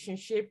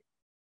relationship.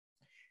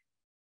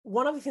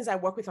 One of the things I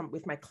work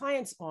with my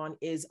clients on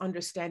is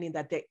understanding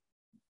that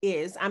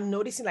I'm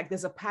noticing like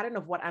there's a pattern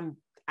of what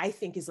I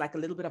think is like a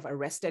little bit of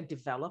arrested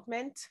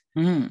development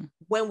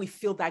when we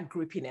feel that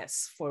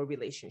grippiness for a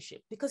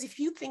relationship. Because if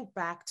you think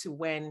back to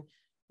when,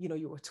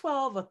 you were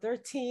 12 or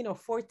 13 or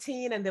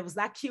 14 and there was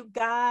that cute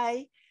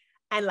guy,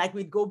 and like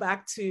we'd go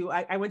back to,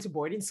 I went to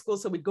boarding school,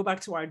 so we'd go back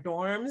to our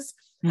dorms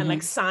and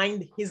like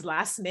sign his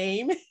last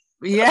name.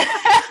 Yeah.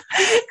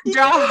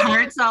 Draw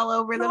hearts all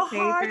over the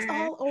paper. Hearts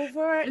all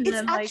over. And it's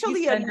then,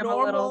 actually a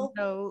normal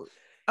note.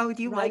 Oh,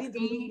 do you like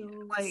me?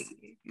 Like,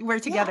 we're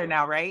together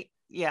now, right?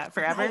 Yeah,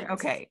 forever. Right.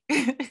 Okay.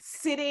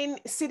 sitting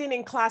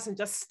in class and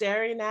just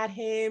staring at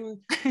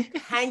him,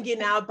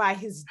 hanging out by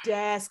his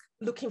desk,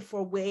 looking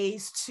for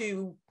ways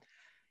to,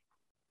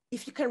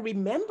 if you can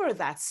remember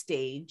that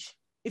stage,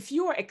 if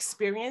you are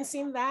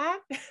experiencing that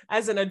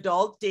as an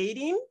adult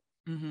dating,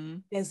 Mm-hmm.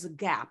 there's a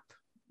gap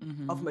of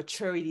Mm-hmm.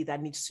 maturity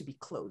that needs to be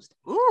closed.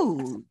 That's a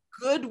Ooh.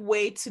 good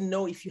way to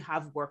know if you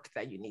have work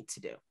that you need to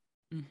do.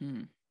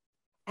 Mm-hmm.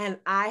 And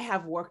I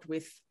have worked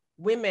with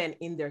women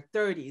in their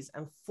 30s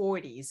and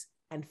 40s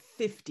and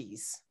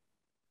 50s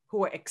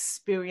who are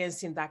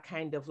experiencing that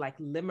kind of like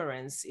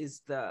limerence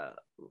is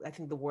I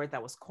think the word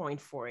that was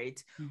coined for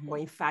it, Mm-hmm. or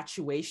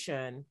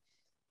infatuation,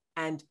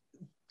 and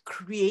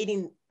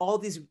creating all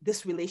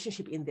this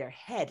relationship in their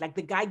head. Like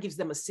the guy gives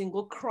them a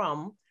single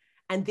crumb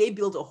and they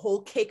build a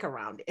whole cake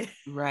around it.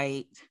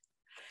 Right.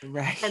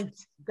 Right. And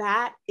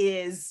that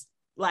is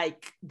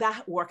like,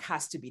 that work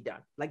has to be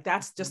done. Like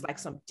that's just like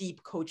some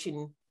deep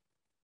coaching,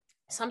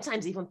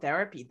 sometimes even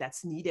therapy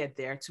that's needed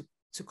there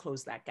to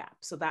close that gap.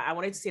 So that I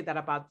wanted to say that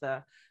about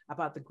the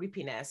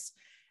grippiness.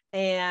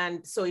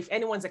 And so if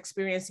anyone's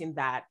experiencing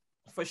that,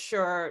 for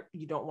sure,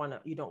 you don't want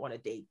to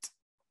date,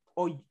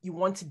 or you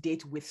want to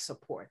date with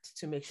support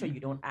to make sure you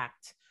don't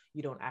act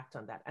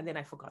on that. And then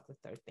I forgot the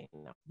third thing.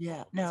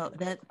 No,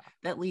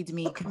 that leads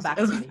me. It'll come back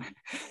to me.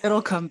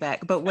 It'll come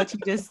back. But what you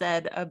just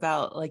said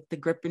about like the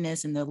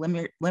grippiness and the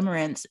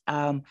limerence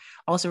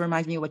also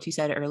reminds me of what you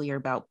said earlier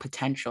about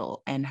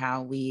potential, and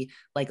how we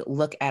like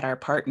look at our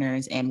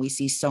partners and we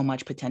see so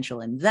much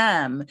potential in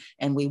them,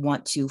 and we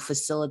want to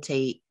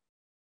facilitate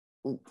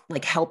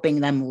like helping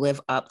them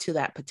live up to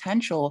that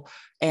potential.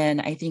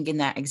 And I think in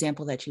that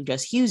example that you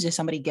just used, if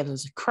somebody gives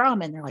us a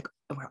crumb and they're like,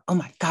 oh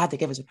my God, they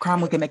give us a crumb,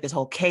 we can make this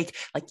whole cake.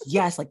 Like,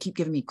 yes, like keep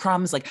giving me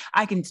crumbs. Like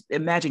I can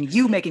imagine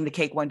you making the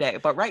cake one day,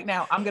 but right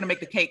now I'm going to make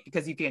the cake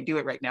because you can't do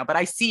it right now, but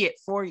I see it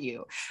for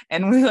you.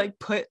 And we like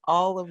put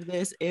all of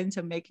this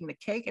into making the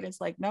cake. And it's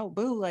like, no,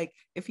 boo, like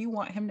if you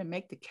want him to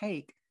make the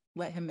cake,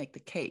 let him make the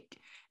cake.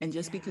 And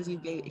just because he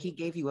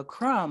gave you a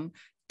crumb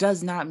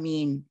does not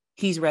mean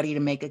he's ready to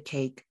make a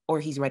cake,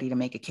 or he's ready to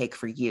make a cake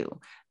for you.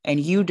 And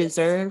you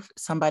deserve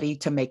somebody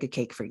to make a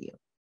cake for you.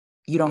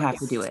 You don't have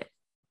to do it.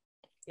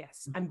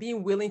 Yes. And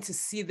being willing to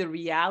see the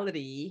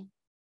reality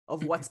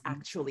of what's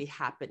actually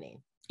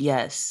happening.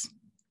 Yes.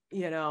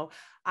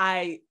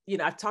 I've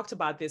talked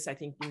about this, I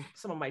think, in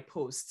some of my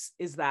posts,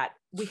 is that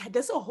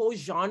there's a whole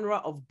genre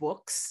of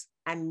books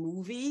and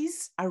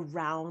movies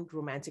around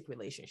romantic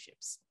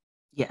relationships.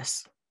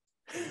 Yes.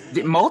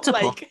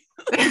 Multiple.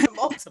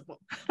 Multiple.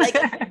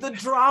 Like the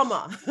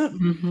drama.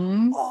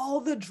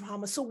 All the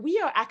drama. So we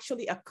are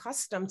actually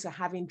accustomed to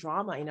having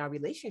drama in our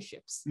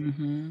relationships.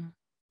 And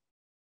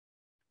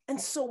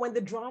so when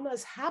the drama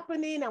is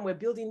happening and we're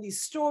building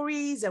these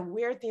stories and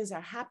where things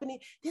are happening,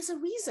 there's a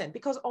reason,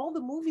 because all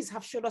the movies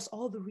have showed us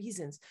all the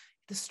reasons.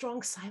 The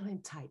strong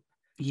silent type.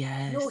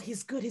 Yes. No,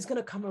 he's good. He's going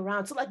to come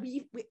around. So like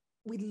we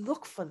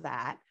look for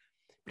that,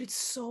 but it's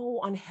so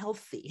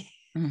unhealthy.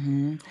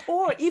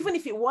 Or even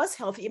if it was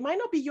healthy, it might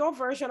not be your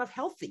version of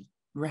healthy.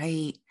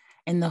 Right.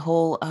 And the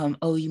whole,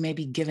 you may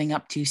be giving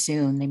up too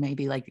soon. They may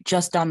be like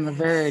just on the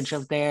verge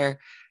of their,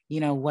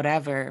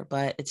 whatever,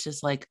 but it's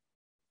just like,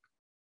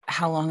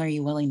 how long are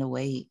you willing to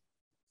wait?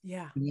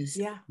 Yeah.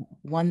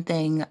 One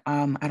thing,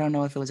 I don't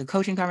know if it was a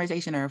coaching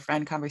conversation or a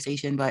friend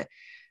conversation, but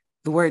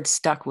the word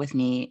stuck with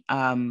me.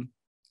 And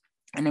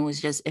it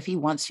was just, if he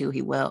wants to,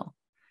 he will.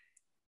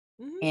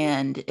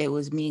 And it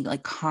was me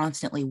like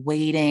constantly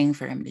waiting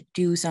for him to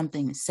do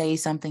something, to say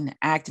something, to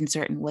act in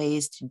certain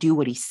ways, to do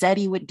what he said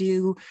he would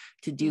do,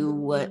 to do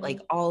what, like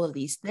all of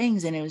these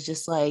things. And it was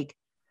just like,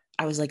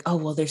 I was like, oh,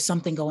 well, there's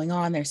something going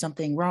on. There's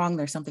something wrong.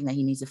 There's something that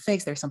he needs to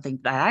fix. There's something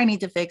that I need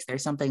to fix.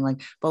 There's something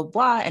like blah,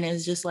 blah. And it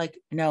was just like,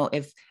 no,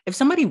 if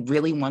somebody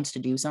really wants to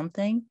do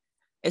something,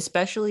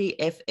 especially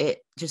if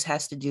it just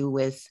has to do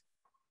with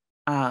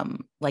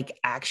like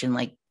action,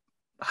 like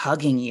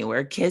hugging you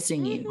or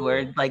kissing you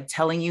or like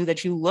telling you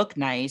that you look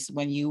nice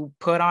when you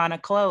put on a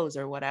clothes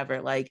or whatever,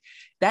 like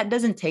that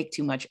doesn't take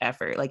too much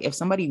effort. Like if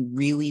somebody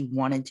really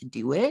wanted to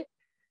do it,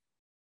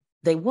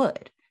 they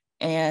would.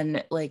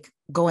 And like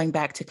going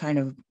back to kind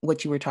of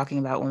what you were talking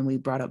about when we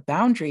brought up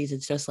boundaries,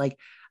 it's just like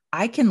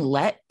I can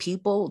let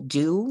people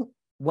do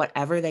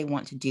whatever they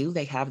want to do.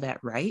 They have that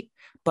right,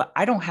 but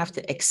I don't have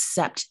to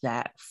accept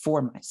that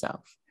for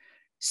myself.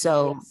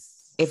 So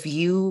if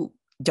you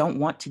don't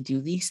want to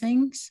do these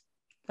things,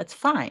 that's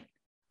fine.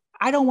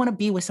 I don't want to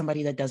be with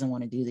somebody that doesn't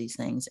want to do these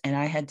things. And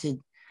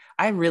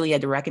I really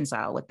had to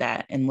reconcile with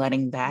that and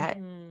letting that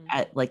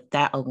like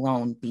that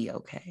alone be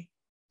okay.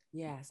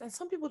 Yes. And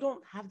some people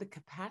don't have the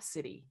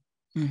capacity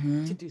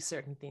to do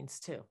certain things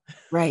too.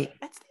 Right.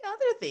 That's the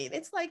other thing.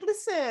 It's like,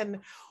 listen,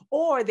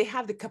 or they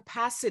have the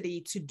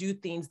capacity to do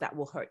things that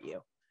will hurt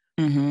you.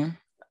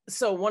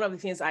 So one of the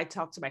things I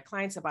talked to my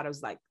clients about, I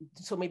was like,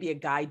 so maybe a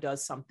guy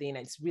does something and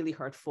it's really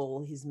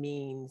hurtful. He's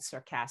mean,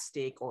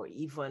 sarcastic, or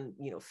even,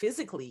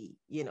 physically,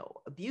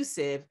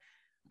 abusive.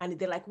 And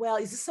they're like, well,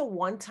 is this a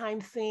one-time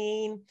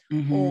thing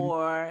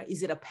or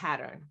is it a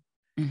pattern?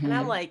 And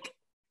I'm like,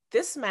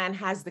 this man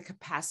has the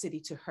capacity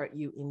to hurt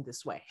you in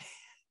this way.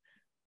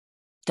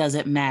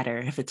 Doesn't matter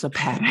if it's a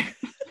pattern.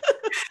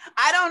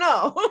 I don't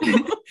know.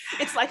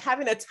 It's like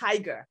having a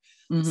tiger.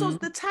 So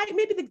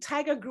maybe the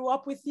tiger grew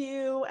up with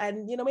you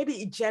and,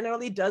 maybe it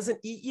generally doesn't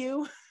eat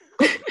you.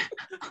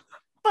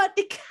 but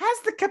it has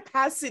the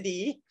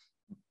capacity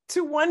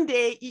to one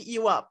day eat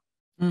you up.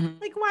 Mm-hmm.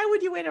 Like, why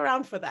would you wait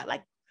around for that?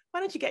 Like, why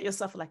don't you get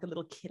yourself like a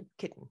little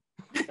kitten,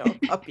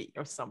 puppy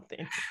or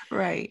something?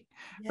 Right.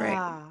 Right.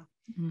 Yeah.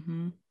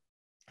 Mm-hmm.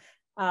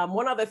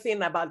 One other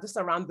thing about just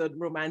around the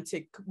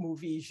romantic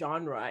movie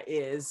genre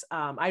is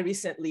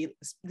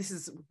this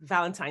is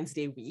Valentine's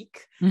Day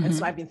week. And so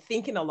Mm-hmm. I've been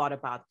thinking a lot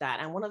about that.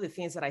 And one of the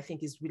things that I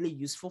think is really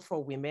useful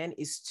for women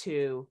is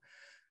to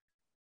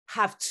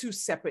have two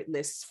separate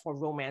lists for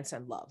romance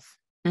and love.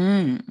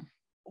 Mm.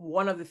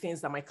 One of the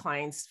things that my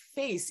clients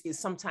face is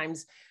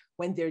sometimes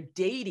when they're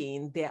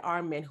dating, there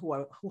are men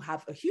who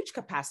have a huge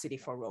capacity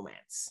for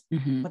romance,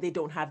 Mm-hmm. but they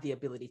don't have the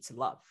ability to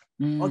love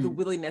or the Mm.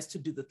 willingness to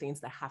do the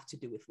things that have to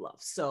do with love.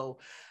 So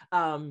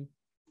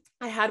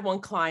I had one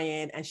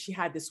client and she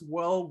had this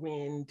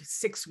whirlwind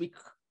 6-week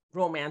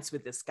romance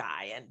with this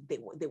guy, and they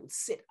would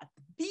sit at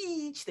the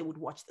beach, they would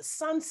watch the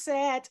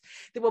sunset.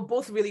 They were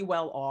both really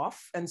well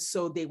off, and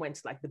so they went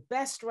to like the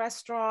best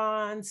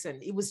restaurants,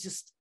 and it was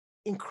just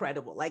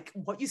incredible, like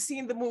what you see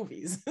in the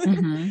movies.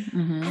 Mm-hmm.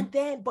 Mm-hmm. And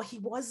then, but he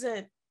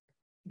wasn't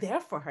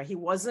there for her. He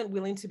wasn't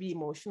willing to be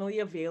emotionally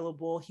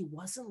available. He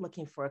wasn't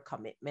looking for a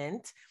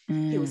commitment.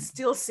 He was Mm.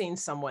 still seeing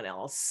someone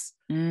else,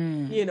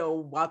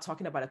 Mm. while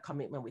talking about a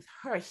commitment with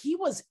her. He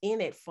was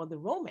in it for the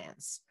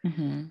romance.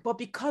 Mm-hmm. But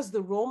because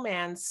the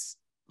romance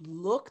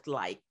looked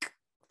like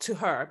to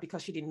her,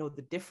 because she didn't know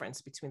the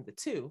difference between the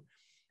two,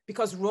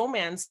 because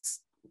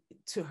romance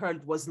to her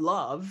was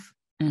love,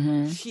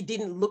 Mm-hmm. she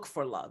didn't look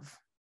for love.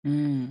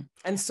 Mm.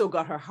 And so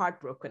got her heart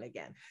broken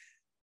again.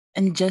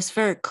 And just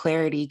for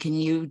clarity, can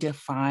you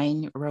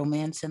define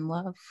romance and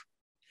love?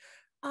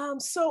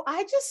 So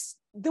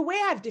the way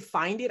I've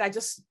defined it, I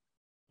just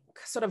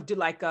sort of do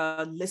like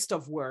a list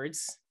of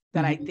words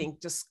that I Mm-hmm.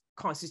 think just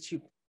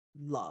constitute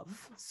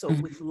love. So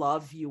Mm-hmm. with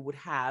love, you would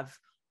have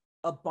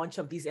a bunch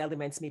of these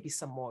elements, maybe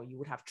some more. You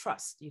would have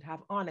trust, you'd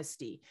have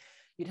honesty,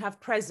 you'd have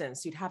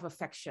presence, you'd have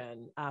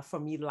affection. For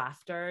me,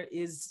 laughter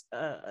is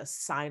a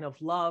sign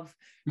of love,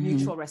 Mm-hmm.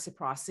 mutual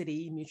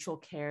reciprocity, mutual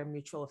care,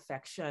 mutual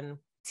affection,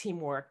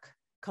 teamwork,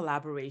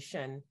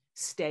 collaboration,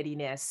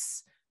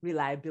 steadiness,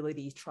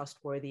 reliability,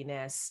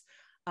 trustworthiness.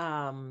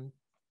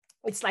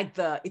 It's like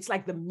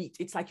the meat.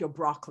 It's like your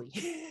broccoli,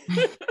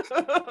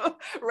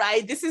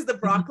 right? This is the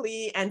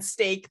broccoli and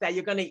steak that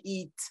you're gonna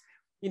eat,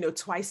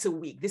 twice a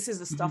week. This is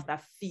the Mm-hmm. stuff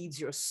that feeds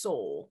your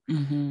soul.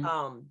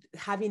 Mm-hmm.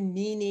 Having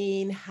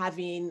meaning,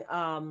 having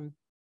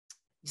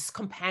just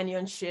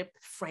companionship,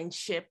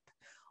 friendship,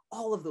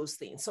 all of those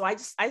things. So I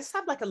just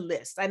have like a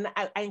list, and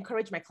I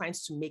encourage my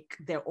clients to make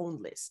their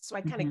own list. So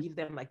I kind of Mm-hmm. give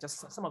them like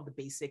just some of the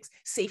basics.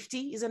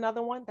 Safety is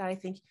another one that I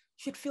think you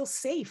should feel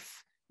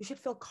safe. You should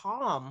feel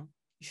calm.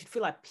 You should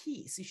feel at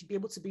peace. You should be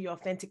able to be your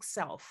authentic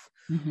self.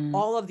 Mm-hmm.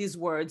 All of these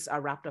words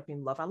are wrapped up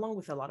in love, along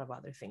with a lot of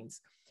other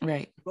things.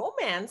 Right.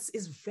 Romance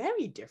is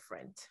very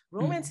different. Mm-hmm.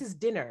 Romance is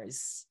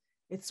dinners,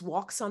 it's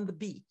walks on the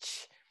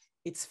beach,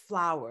 it's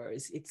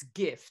flowers, it's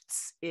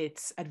gifts,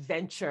 it's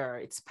adventure,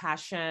 it's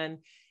passion,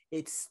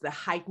 it's the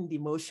heightened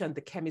emotion,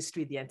 the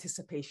chemistry, the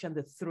anticipation,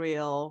 the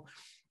thrill,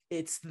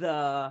 it's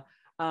the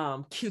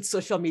cute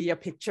social media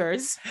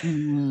pictures.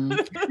 Mm-hmm.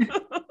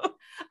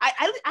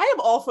 I am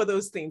all for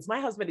those things. My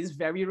husband is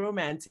very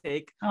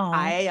romantic.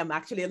 I Oh. am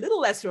actually a little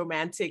less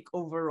romantic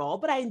overall,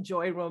 but I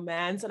enjoy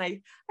romance, and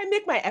I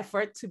make my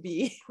effort to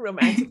be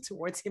romantic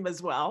towards him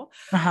as well.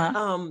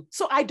 Uh-huh.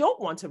 So I don't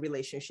want a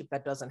relationship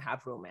that doesn't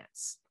have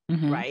romance,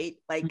 Mm-hmm. right?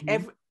 Like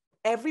Mm-hmm.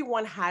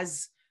 everyone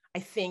has, I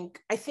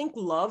think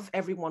love,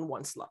 everyone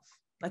wants love.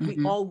 Like we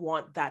Mm-hmm. all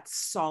want that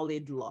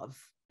solid love.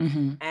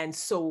 Mm-hmm. And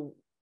so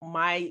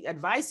my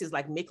advice is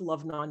like make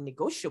love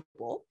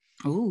non-negotiable.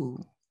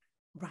 Ooh.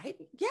 Right?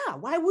 Yeah.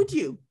 Why would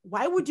you?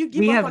 Why would you give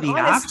We up have on the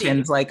honesty?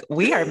 options. Like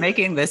we are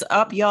making this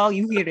up, y'all.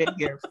 You hear it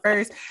here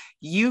first.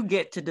 You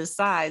get to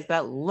decide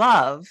that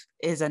love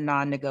is a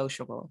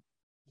non-negotiable.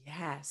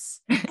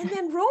 Yes. And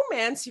then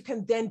romance, you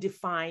can then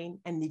define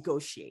and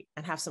negotiate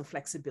and have some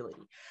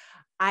flexibility.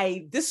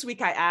 This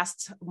week I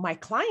asked my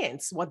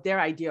clients what their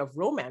idea of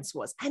romance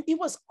was, and it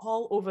was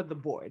all over the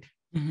board.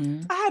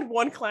 Mm-hmm. I had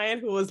one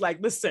client who was like,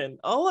 listen,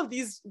 all of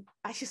these,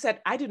 she said,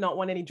 I do not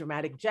want any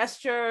dramatic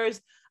gestures.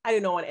 I do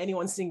not want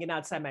anyone singing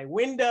outside my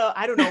window.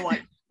 I do not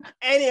want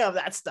any of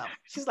that stuff.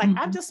 She's like, I'm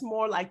Mm-hmm. just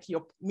more like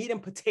your meat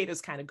and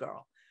potatoes kind of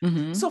girl.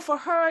 Mm-hmm. So for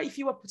her, if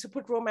you were to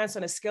put romance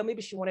on a scale,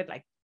 maybe she wanted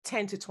like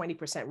 10 to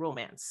 20%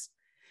 romance.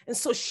 And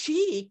so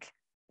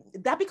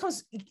that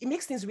becomes, it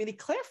makes things really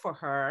clear for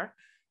her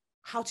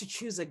how to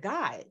choose a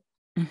guy,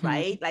 Mm-hmm.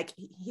 right? Like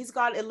he's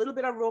got a little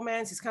bit of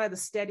romance. He's kind of the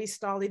steady,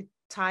 solid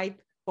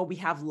type, but we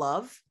have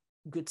love,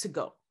 good to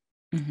go.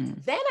 Mm-hmm.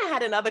 Then I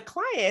had another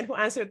client who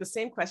answered the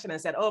same question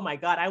and said, oh my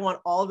God, I want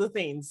all the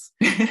things,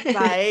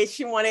 right?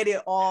 She wanted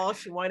it all.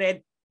 She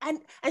wanted, and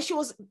she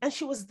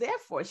was there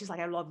for it. She's like,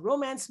 I love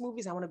romance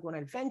movies. I want to go on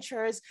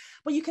adventures,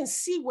 but you can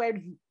see where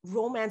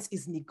romance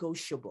is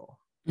negotiable.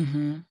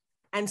 Mm-hmm.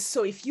 And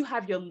so if you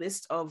have your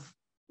list of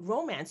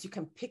romance, you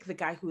can pick the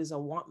guy who is a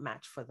want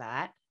match for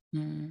that,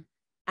 Mm-hmm.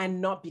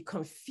 and not be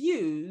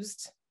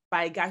confused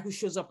by a guy who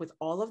shows up with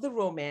all of the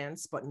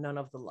romance, but none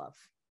of the love.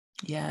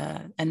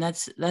 Yeah. And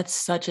that's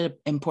such an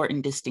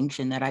important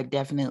distinction that I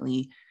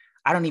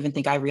don't even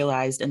think I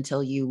realized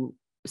until you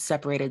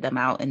separated them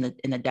out in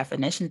the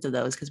definitions of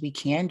those, because we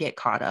can get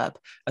caught up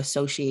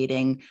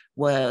associating,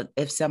 well,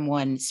 if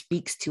someone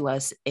speaks to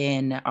us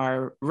in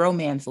our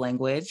romance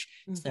language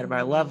instead of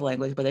our love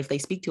language, but if they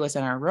speak to us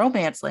in our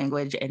romance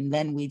language, and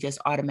then we just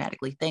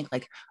automatically think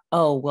like,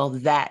 oh, well,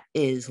 that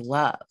is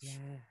love.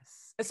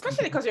 Yes.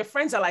 Especially because your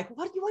friends are like,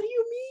 what do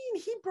you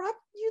mean? He brought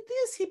you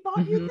this, he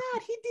bought you Mm-hmm.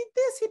 that, he did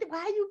this, why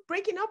are you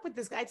breaking up with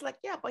this guy? It's like,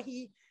 yeah, but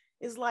he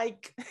is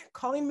like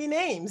calling me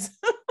names.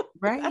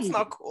 That's Right.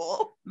 not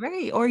cool.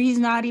 Right. Or he's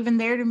not even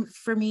there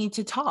for me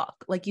to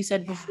talk. Like you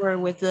said before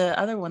with the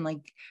other one,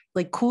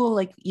 like cool,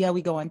 like, yeah,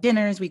 we go on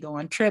dinners, we go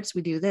on trips,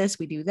 we do this,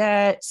 we do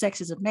that. Sex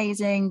is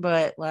amazing,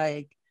 but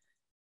like,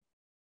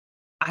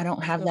 I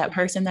don't have that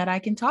person that I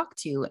can talk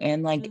to.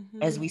 And like,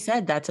 as we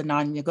said, that's a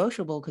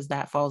non-negotiable because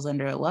that falls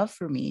under a love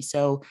for me.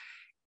 So,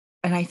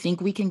 and I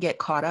think we can get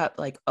caught up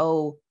like,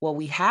 oh, well,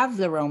 we have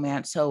the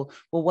romance. So,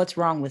 well, what's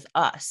wrong with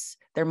us?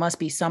 There must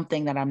be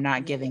something that I'm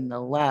not giving the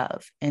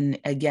love. And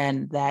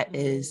again,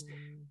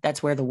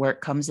 that's where the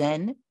work comes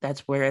in. That's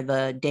where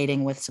the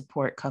dating with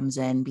support comes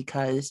in,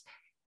 because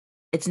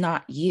it's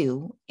not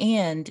you,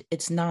 and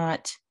it's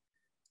not,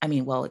 I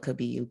mean, well, it could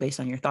be you based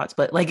on your thoughts,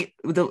 but like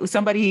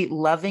somebody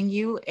loving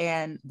you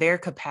and their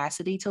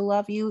capacity to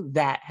love you,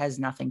 that has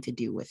nothing to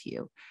do with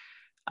you.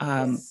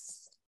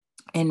 Yes.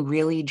 And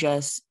really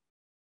just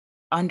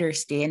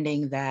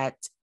understanding that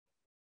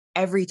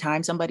every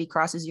time somebody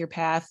crosses your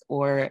path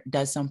or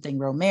does something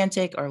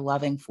romantic or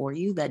loving for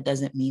you, that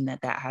doesn't mean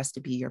that that has to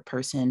be your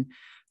person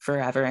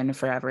forever and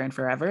forever and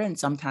forever. And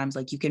sometimes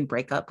like you can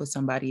break up with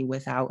somebody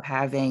without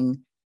having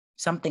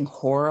something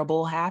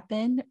horrible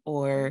happen,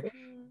 or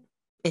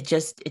it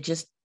just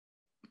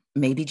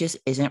maybe just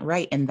isn't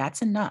right. And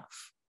that's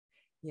enough.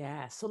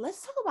 Yeah. So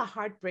let's talk about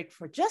heartbreak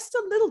for just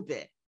a little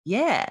bit.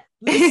 Yeah.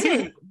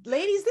 Listen,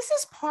 ladies, this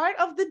is part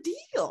of the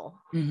deal.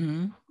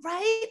 Mm-hmm.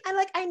 Right? And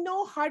like, I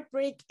know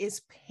heartbreak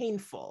is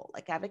painful.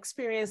 Like, I've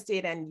experienced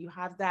it, and you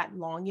have that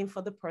longing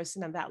for the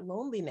person and that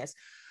loneliness.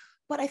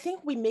 But I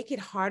think we make it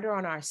harder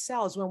on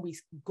ourselves when we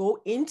go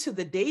into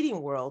the dating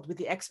world with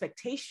the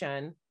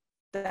expectation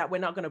that we're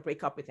not going to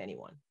break up with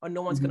anyone, or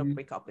no one's going to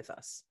break up with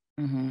us.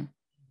 Mm-hmm.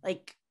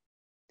 Like,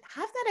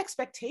 have that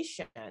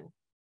expectation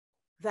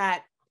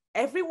that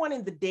everyone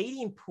in the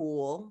dating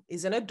pool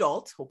is an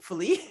adult,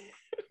 hopefully,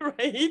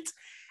 right?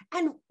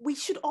 And we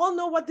should all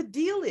know what the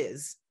deal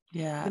is.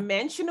 Yeah. The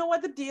men should know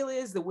what the deal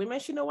is. The women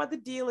should know what the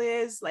deal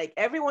is. Like,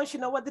 everyone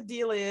should know what the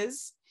deal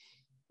is.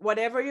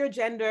 Whatever your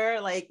gender,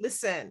 like,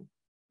 listen,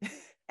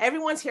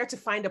 everyone's here to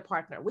find a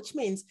partner, which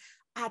means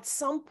at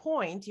some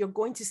point you're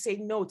going to say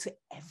no to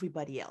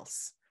everybody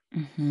else.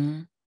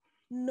 Mm-hmm.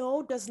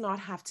 No does not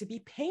have to be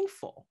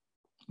painful.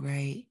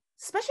 Right.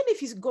 Especially if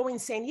he's going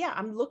saying, yeah,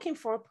 I'm looking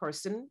for a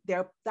person.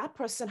 That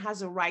person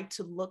has a right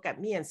to look at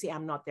me and say,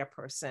 I'm not their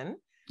person.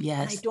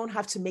 Yes. And I don't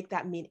have to make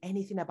that mean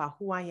anything about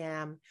who I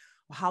am,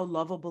 or how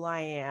lovable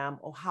I am,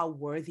 or how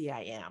worthy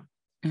I am.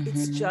 Mm-hmm.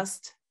 It's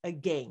just a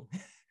game.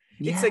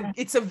 Yeah.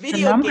 It's a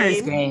video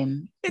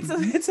game.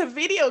 It's a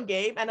video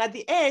game. And at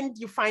the end,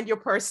 you find your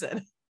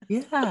person.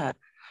 Yeah.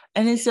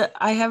 And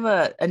I have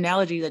a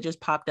analogy that just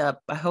popped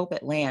up. I hope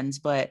it lands,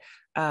 but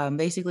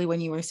basically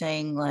when you were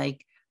saying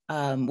like,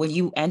 when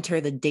you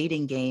enter the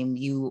dating game,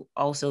 you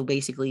also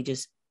basically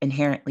just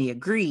inherently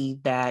agree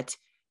that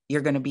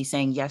you're going to be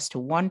saying yes to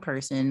one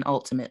person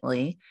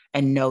ultimately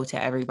and no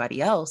to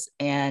everybody else.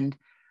 And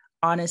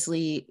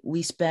honestly,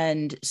 we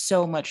spend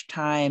so much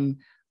time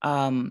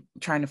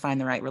trying to find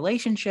the right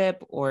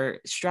relationship, or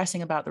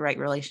stressing about the right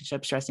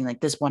relationship, stressing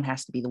like this one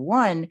has to be the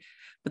one.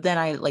 But then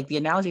I like the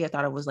analogy I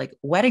thought of was like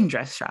wedding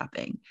dress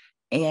shopping.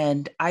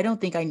 And I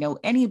don't think I know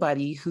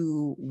anybody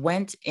who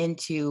went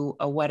into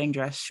a wedding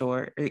dress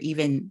store or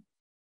even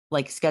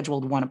like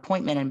scheduled one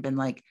appointment and been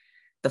like,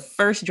 the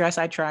first dress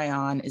I try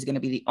on is going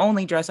to be the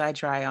only dress I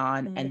try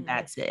on. And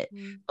that's it.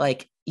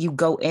 Like, you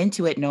go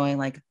into it knowing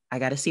like, I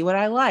got to see what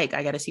I like.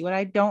 I got to see what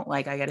I don't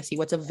like. I got to see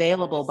what's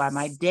available by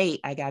my date.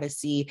 I got to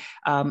see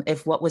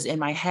if what was in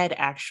my head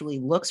actually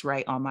looks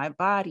right on my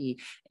body.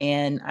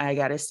 And I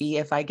got to see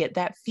if I get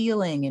that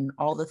feeling and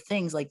all the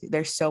things. Like,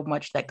 there's so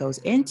much that goes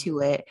into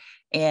it.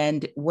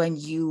 And when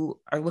you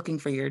are looking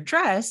for your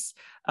dress,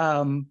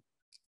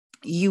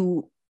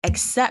 you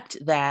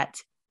accept that,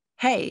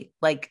 hey,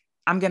 like,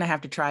 I'm going to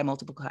have to try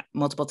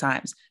multiple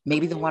times.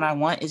 Maybe the one I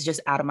want is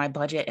just out of my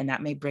budget and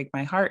that may break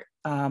my heart.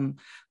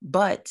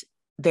 But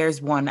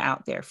there's one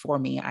out there for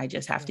me. I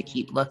just have to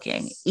keep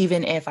looking,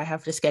 even if I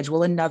have to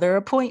schedule another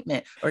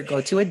appointment or go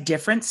to a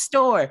different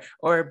store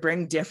or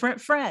bring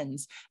different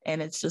friends.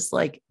 And it's just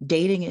like,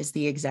 dating is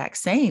the exact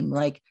same.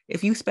 Like,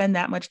 if you spend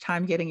that much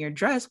time getting your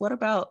dress, what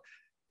about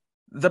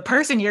the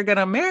person you're going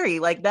to marry?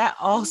 Like, that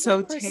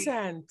also takes,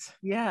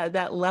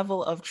 that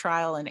level of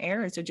trial and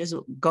error. So just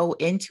go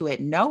into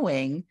it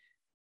knowing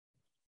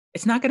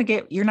you're not going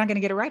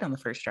to get it right on the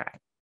first try.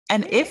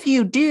 And if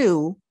you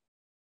do,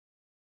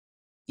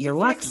 you're It's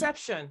the lucky.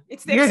 exception.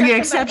 It's the You're the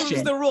exception that proves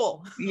exception. the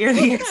rule. You're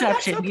the That's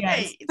exception. okay.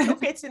 Yes. It's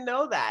okay to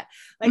know that.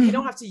 Like, we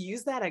don't have to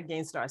use that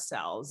against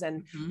ourselves.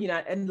 And,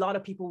 Mhm. and a lot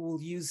of people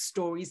will use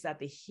stories that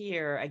they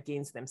hear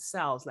against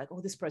themselves. Like,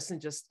 oh, this person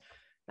just,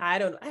 I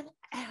don't know.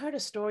 I heard a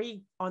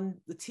story on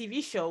the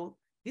TV show.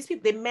 These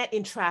people, they met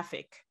in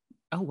traffic.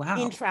 Oh,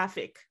 wow. In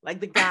traffic. Like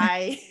the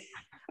guy,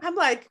 I'm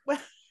like,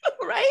 well,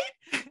 right?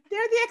 They're the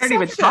I don't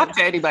even exception. talk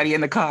to anybody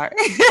in the car.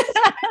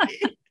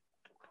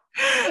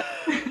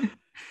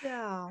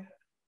 Yeah.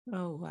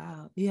 Oh,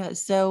 wow. Yeah.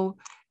 So,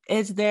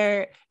 is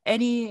there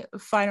any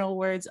final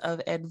words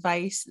of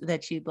advice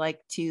that you'd like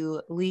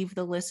to leave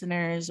the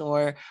listeners,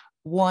 or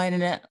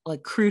one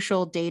like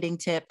crucial dating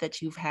tip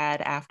that you've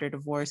had after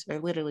divorce, or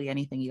literally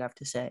anything you have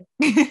to say?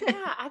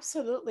 Yeah,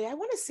 absolutely. I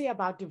want to say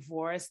about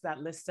divorce that,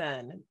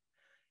 listen,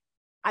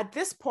 at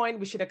this point,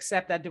 we should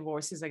accept that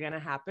divorces are going to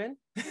happen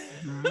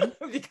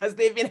Mhm. because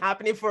they've been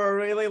happening for a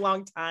really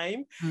long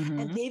time,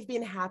 and Mhm. they've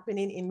been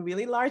happening in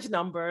really large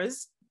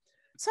numbers.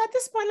 So at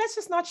this point, let's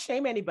just not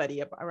shame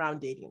anybody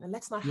around dating, and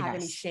let's not have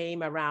any Yes.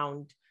 shame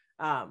around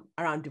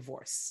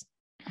divorce.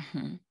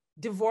 Mhm.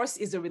 Divorce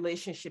is a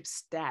relationship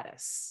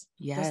status.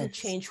 It doesn't Yes.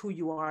 change who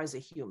you are as a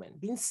human.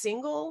 Being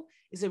single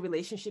is a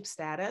relationship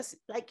status.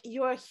 Like,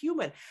 you're a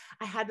human.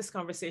 I had this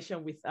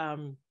conversation with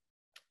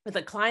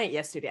a client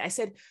yesterday. I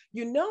said,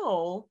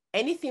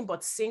 anything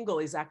but single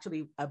is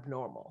actually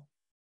abnormal.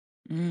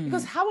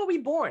 Because how are we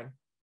born?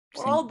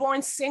 We're all Single.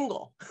 born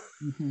single,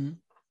 Mhm.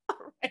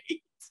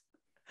 right?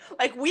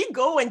 Like, we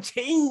go and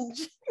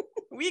change.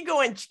 We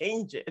go and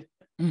change it.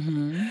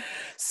 Mhm.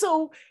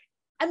 So,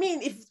 I mean,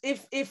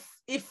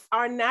 if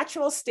our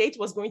natural state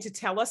was going to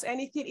tell us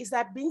anything, is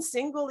that being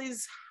single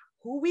is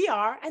who we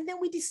are, and then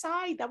we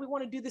decide that we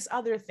want to do this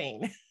other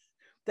thing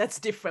that's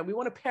different. We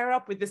want to pair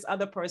up with this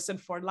other person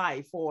for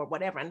life or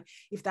whatever. And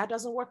if that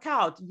doesn't work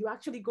out, you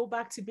actually go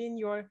back to being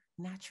your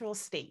natural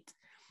state.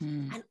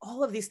 Mm. And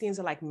all of these things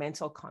are like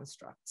mental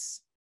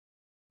constructs,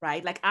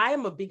 right? Like, I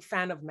am a big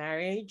fan of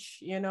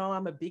marriage,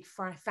 I'm a big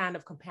fan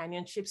of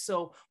companionship.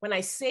 So when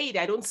I say it,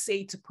 I don't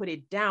say it to put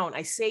it down.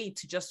 I say it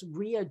to just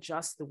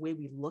readjust the way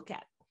we look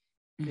at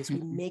this.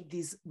 We Mhm. make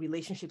these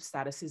relationship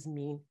statuses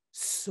mean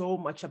so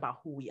much about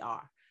who we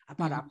are,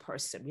 about our Mhm.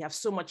 person. We have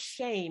so much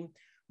shame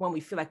when we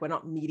feel like we're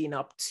not meeting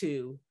up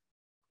to,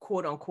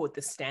 quote unquote,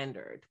 the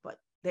standard, but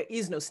there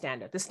is no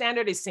standard. The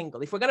standard is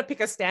single. If we're going to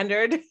pick a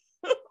standard,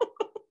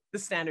 the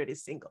standard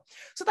is single.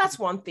 So that's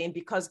one thing,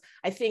 because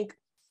I think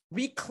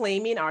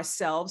reclaiming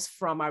ourselves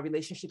from our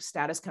relationship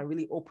status can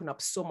really open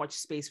up so much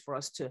space for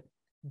us to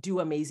do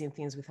amazing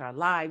things with our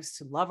lives,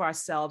 to love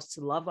ourselves,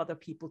 to love other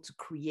people, to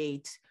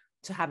create,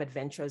 to have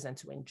adventures, and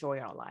to enjoy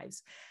our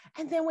lives.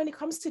 And then when it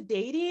comes to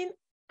dating,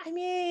 I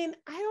mean,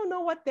 I don't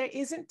know what there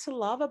isn't to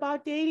love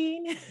about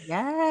dating.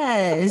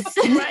 Yes.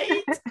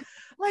 Right?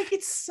 Like,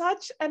 it's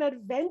such an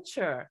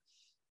adventure.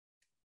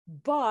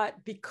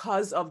 But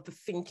because of the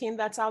thinking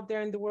that's out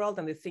there in the world,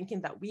 and the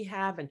thinking that we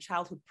have, and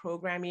childhood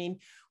programming,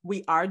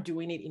 we are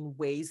doing it in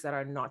ways that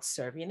are not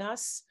serving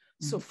us.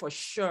 So Mhm. for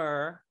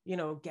sure,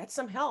 get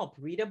some help,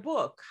 read a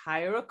book,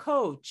 hire a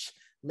coach,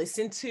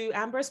 listen to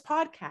Amber's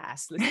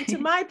podcast, listen to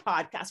my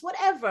podcast,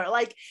 whatever.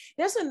 Like,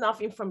 there's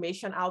enough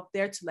information out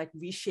there to like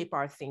reshape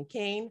our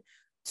thinking,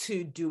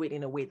 to do it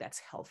in a way that's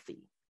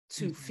healthy,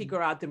 to Mhm.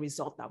 figure out the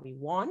result that we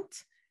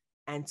want,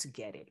 and to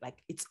get it.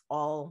 Like, it's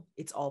all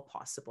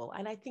possible.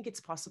 And I think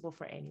it's possible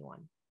for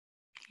anyone.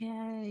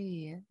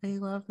 Yay. I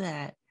love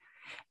that.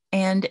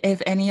 And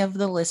if any of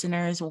the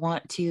listeners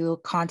want to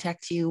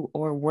contact you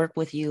or work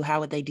with you, how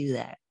would they do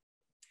that?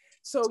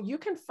 So you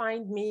can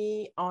find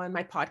me on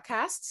my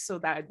podcast. So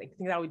that, I think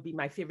that would be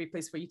my favorite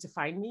place for you to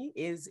find me.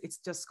 It's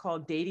just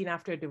called Dating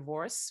After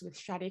Divorce with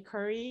Sade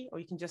Curry, or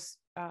you can just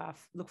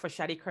look for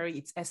Sade Curry.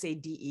 It's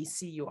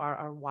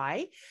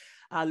SADECURRY.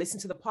 Listen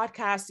to the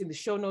podcast. In the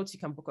show notes, you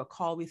can book a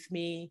call with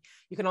me.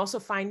 You can also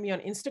find me on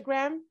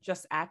Instagram,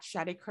 just at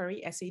Sade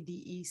Curry,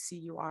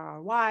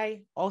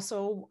 SADECURRY.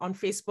 Also on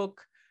Facebook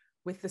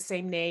with the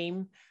same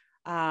name.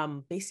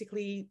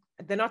 Basically,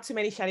 there are not too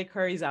many Sade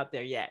Currys out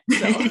there yet.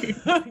 So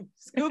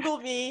just Google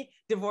me,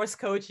 divorce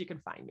coach, you can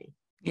find me.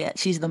 Yeah,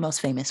 she's the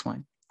most famous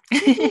one.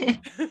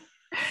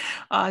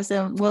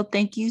 Awesome. Well,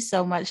 thank you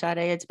so much, Sade.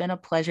 It's been a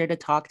pleasure to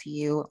talk to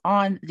you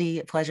on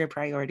the Pleasure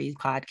Priorities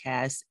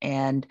podcast.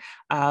 And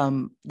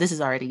this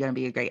is already going to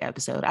be a great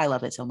episode. I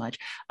love it so much.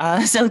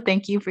 So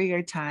thank you for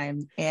your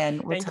time.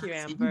 And we'll Thank talk you,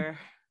 soon. Amber.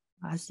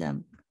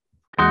 Awesome.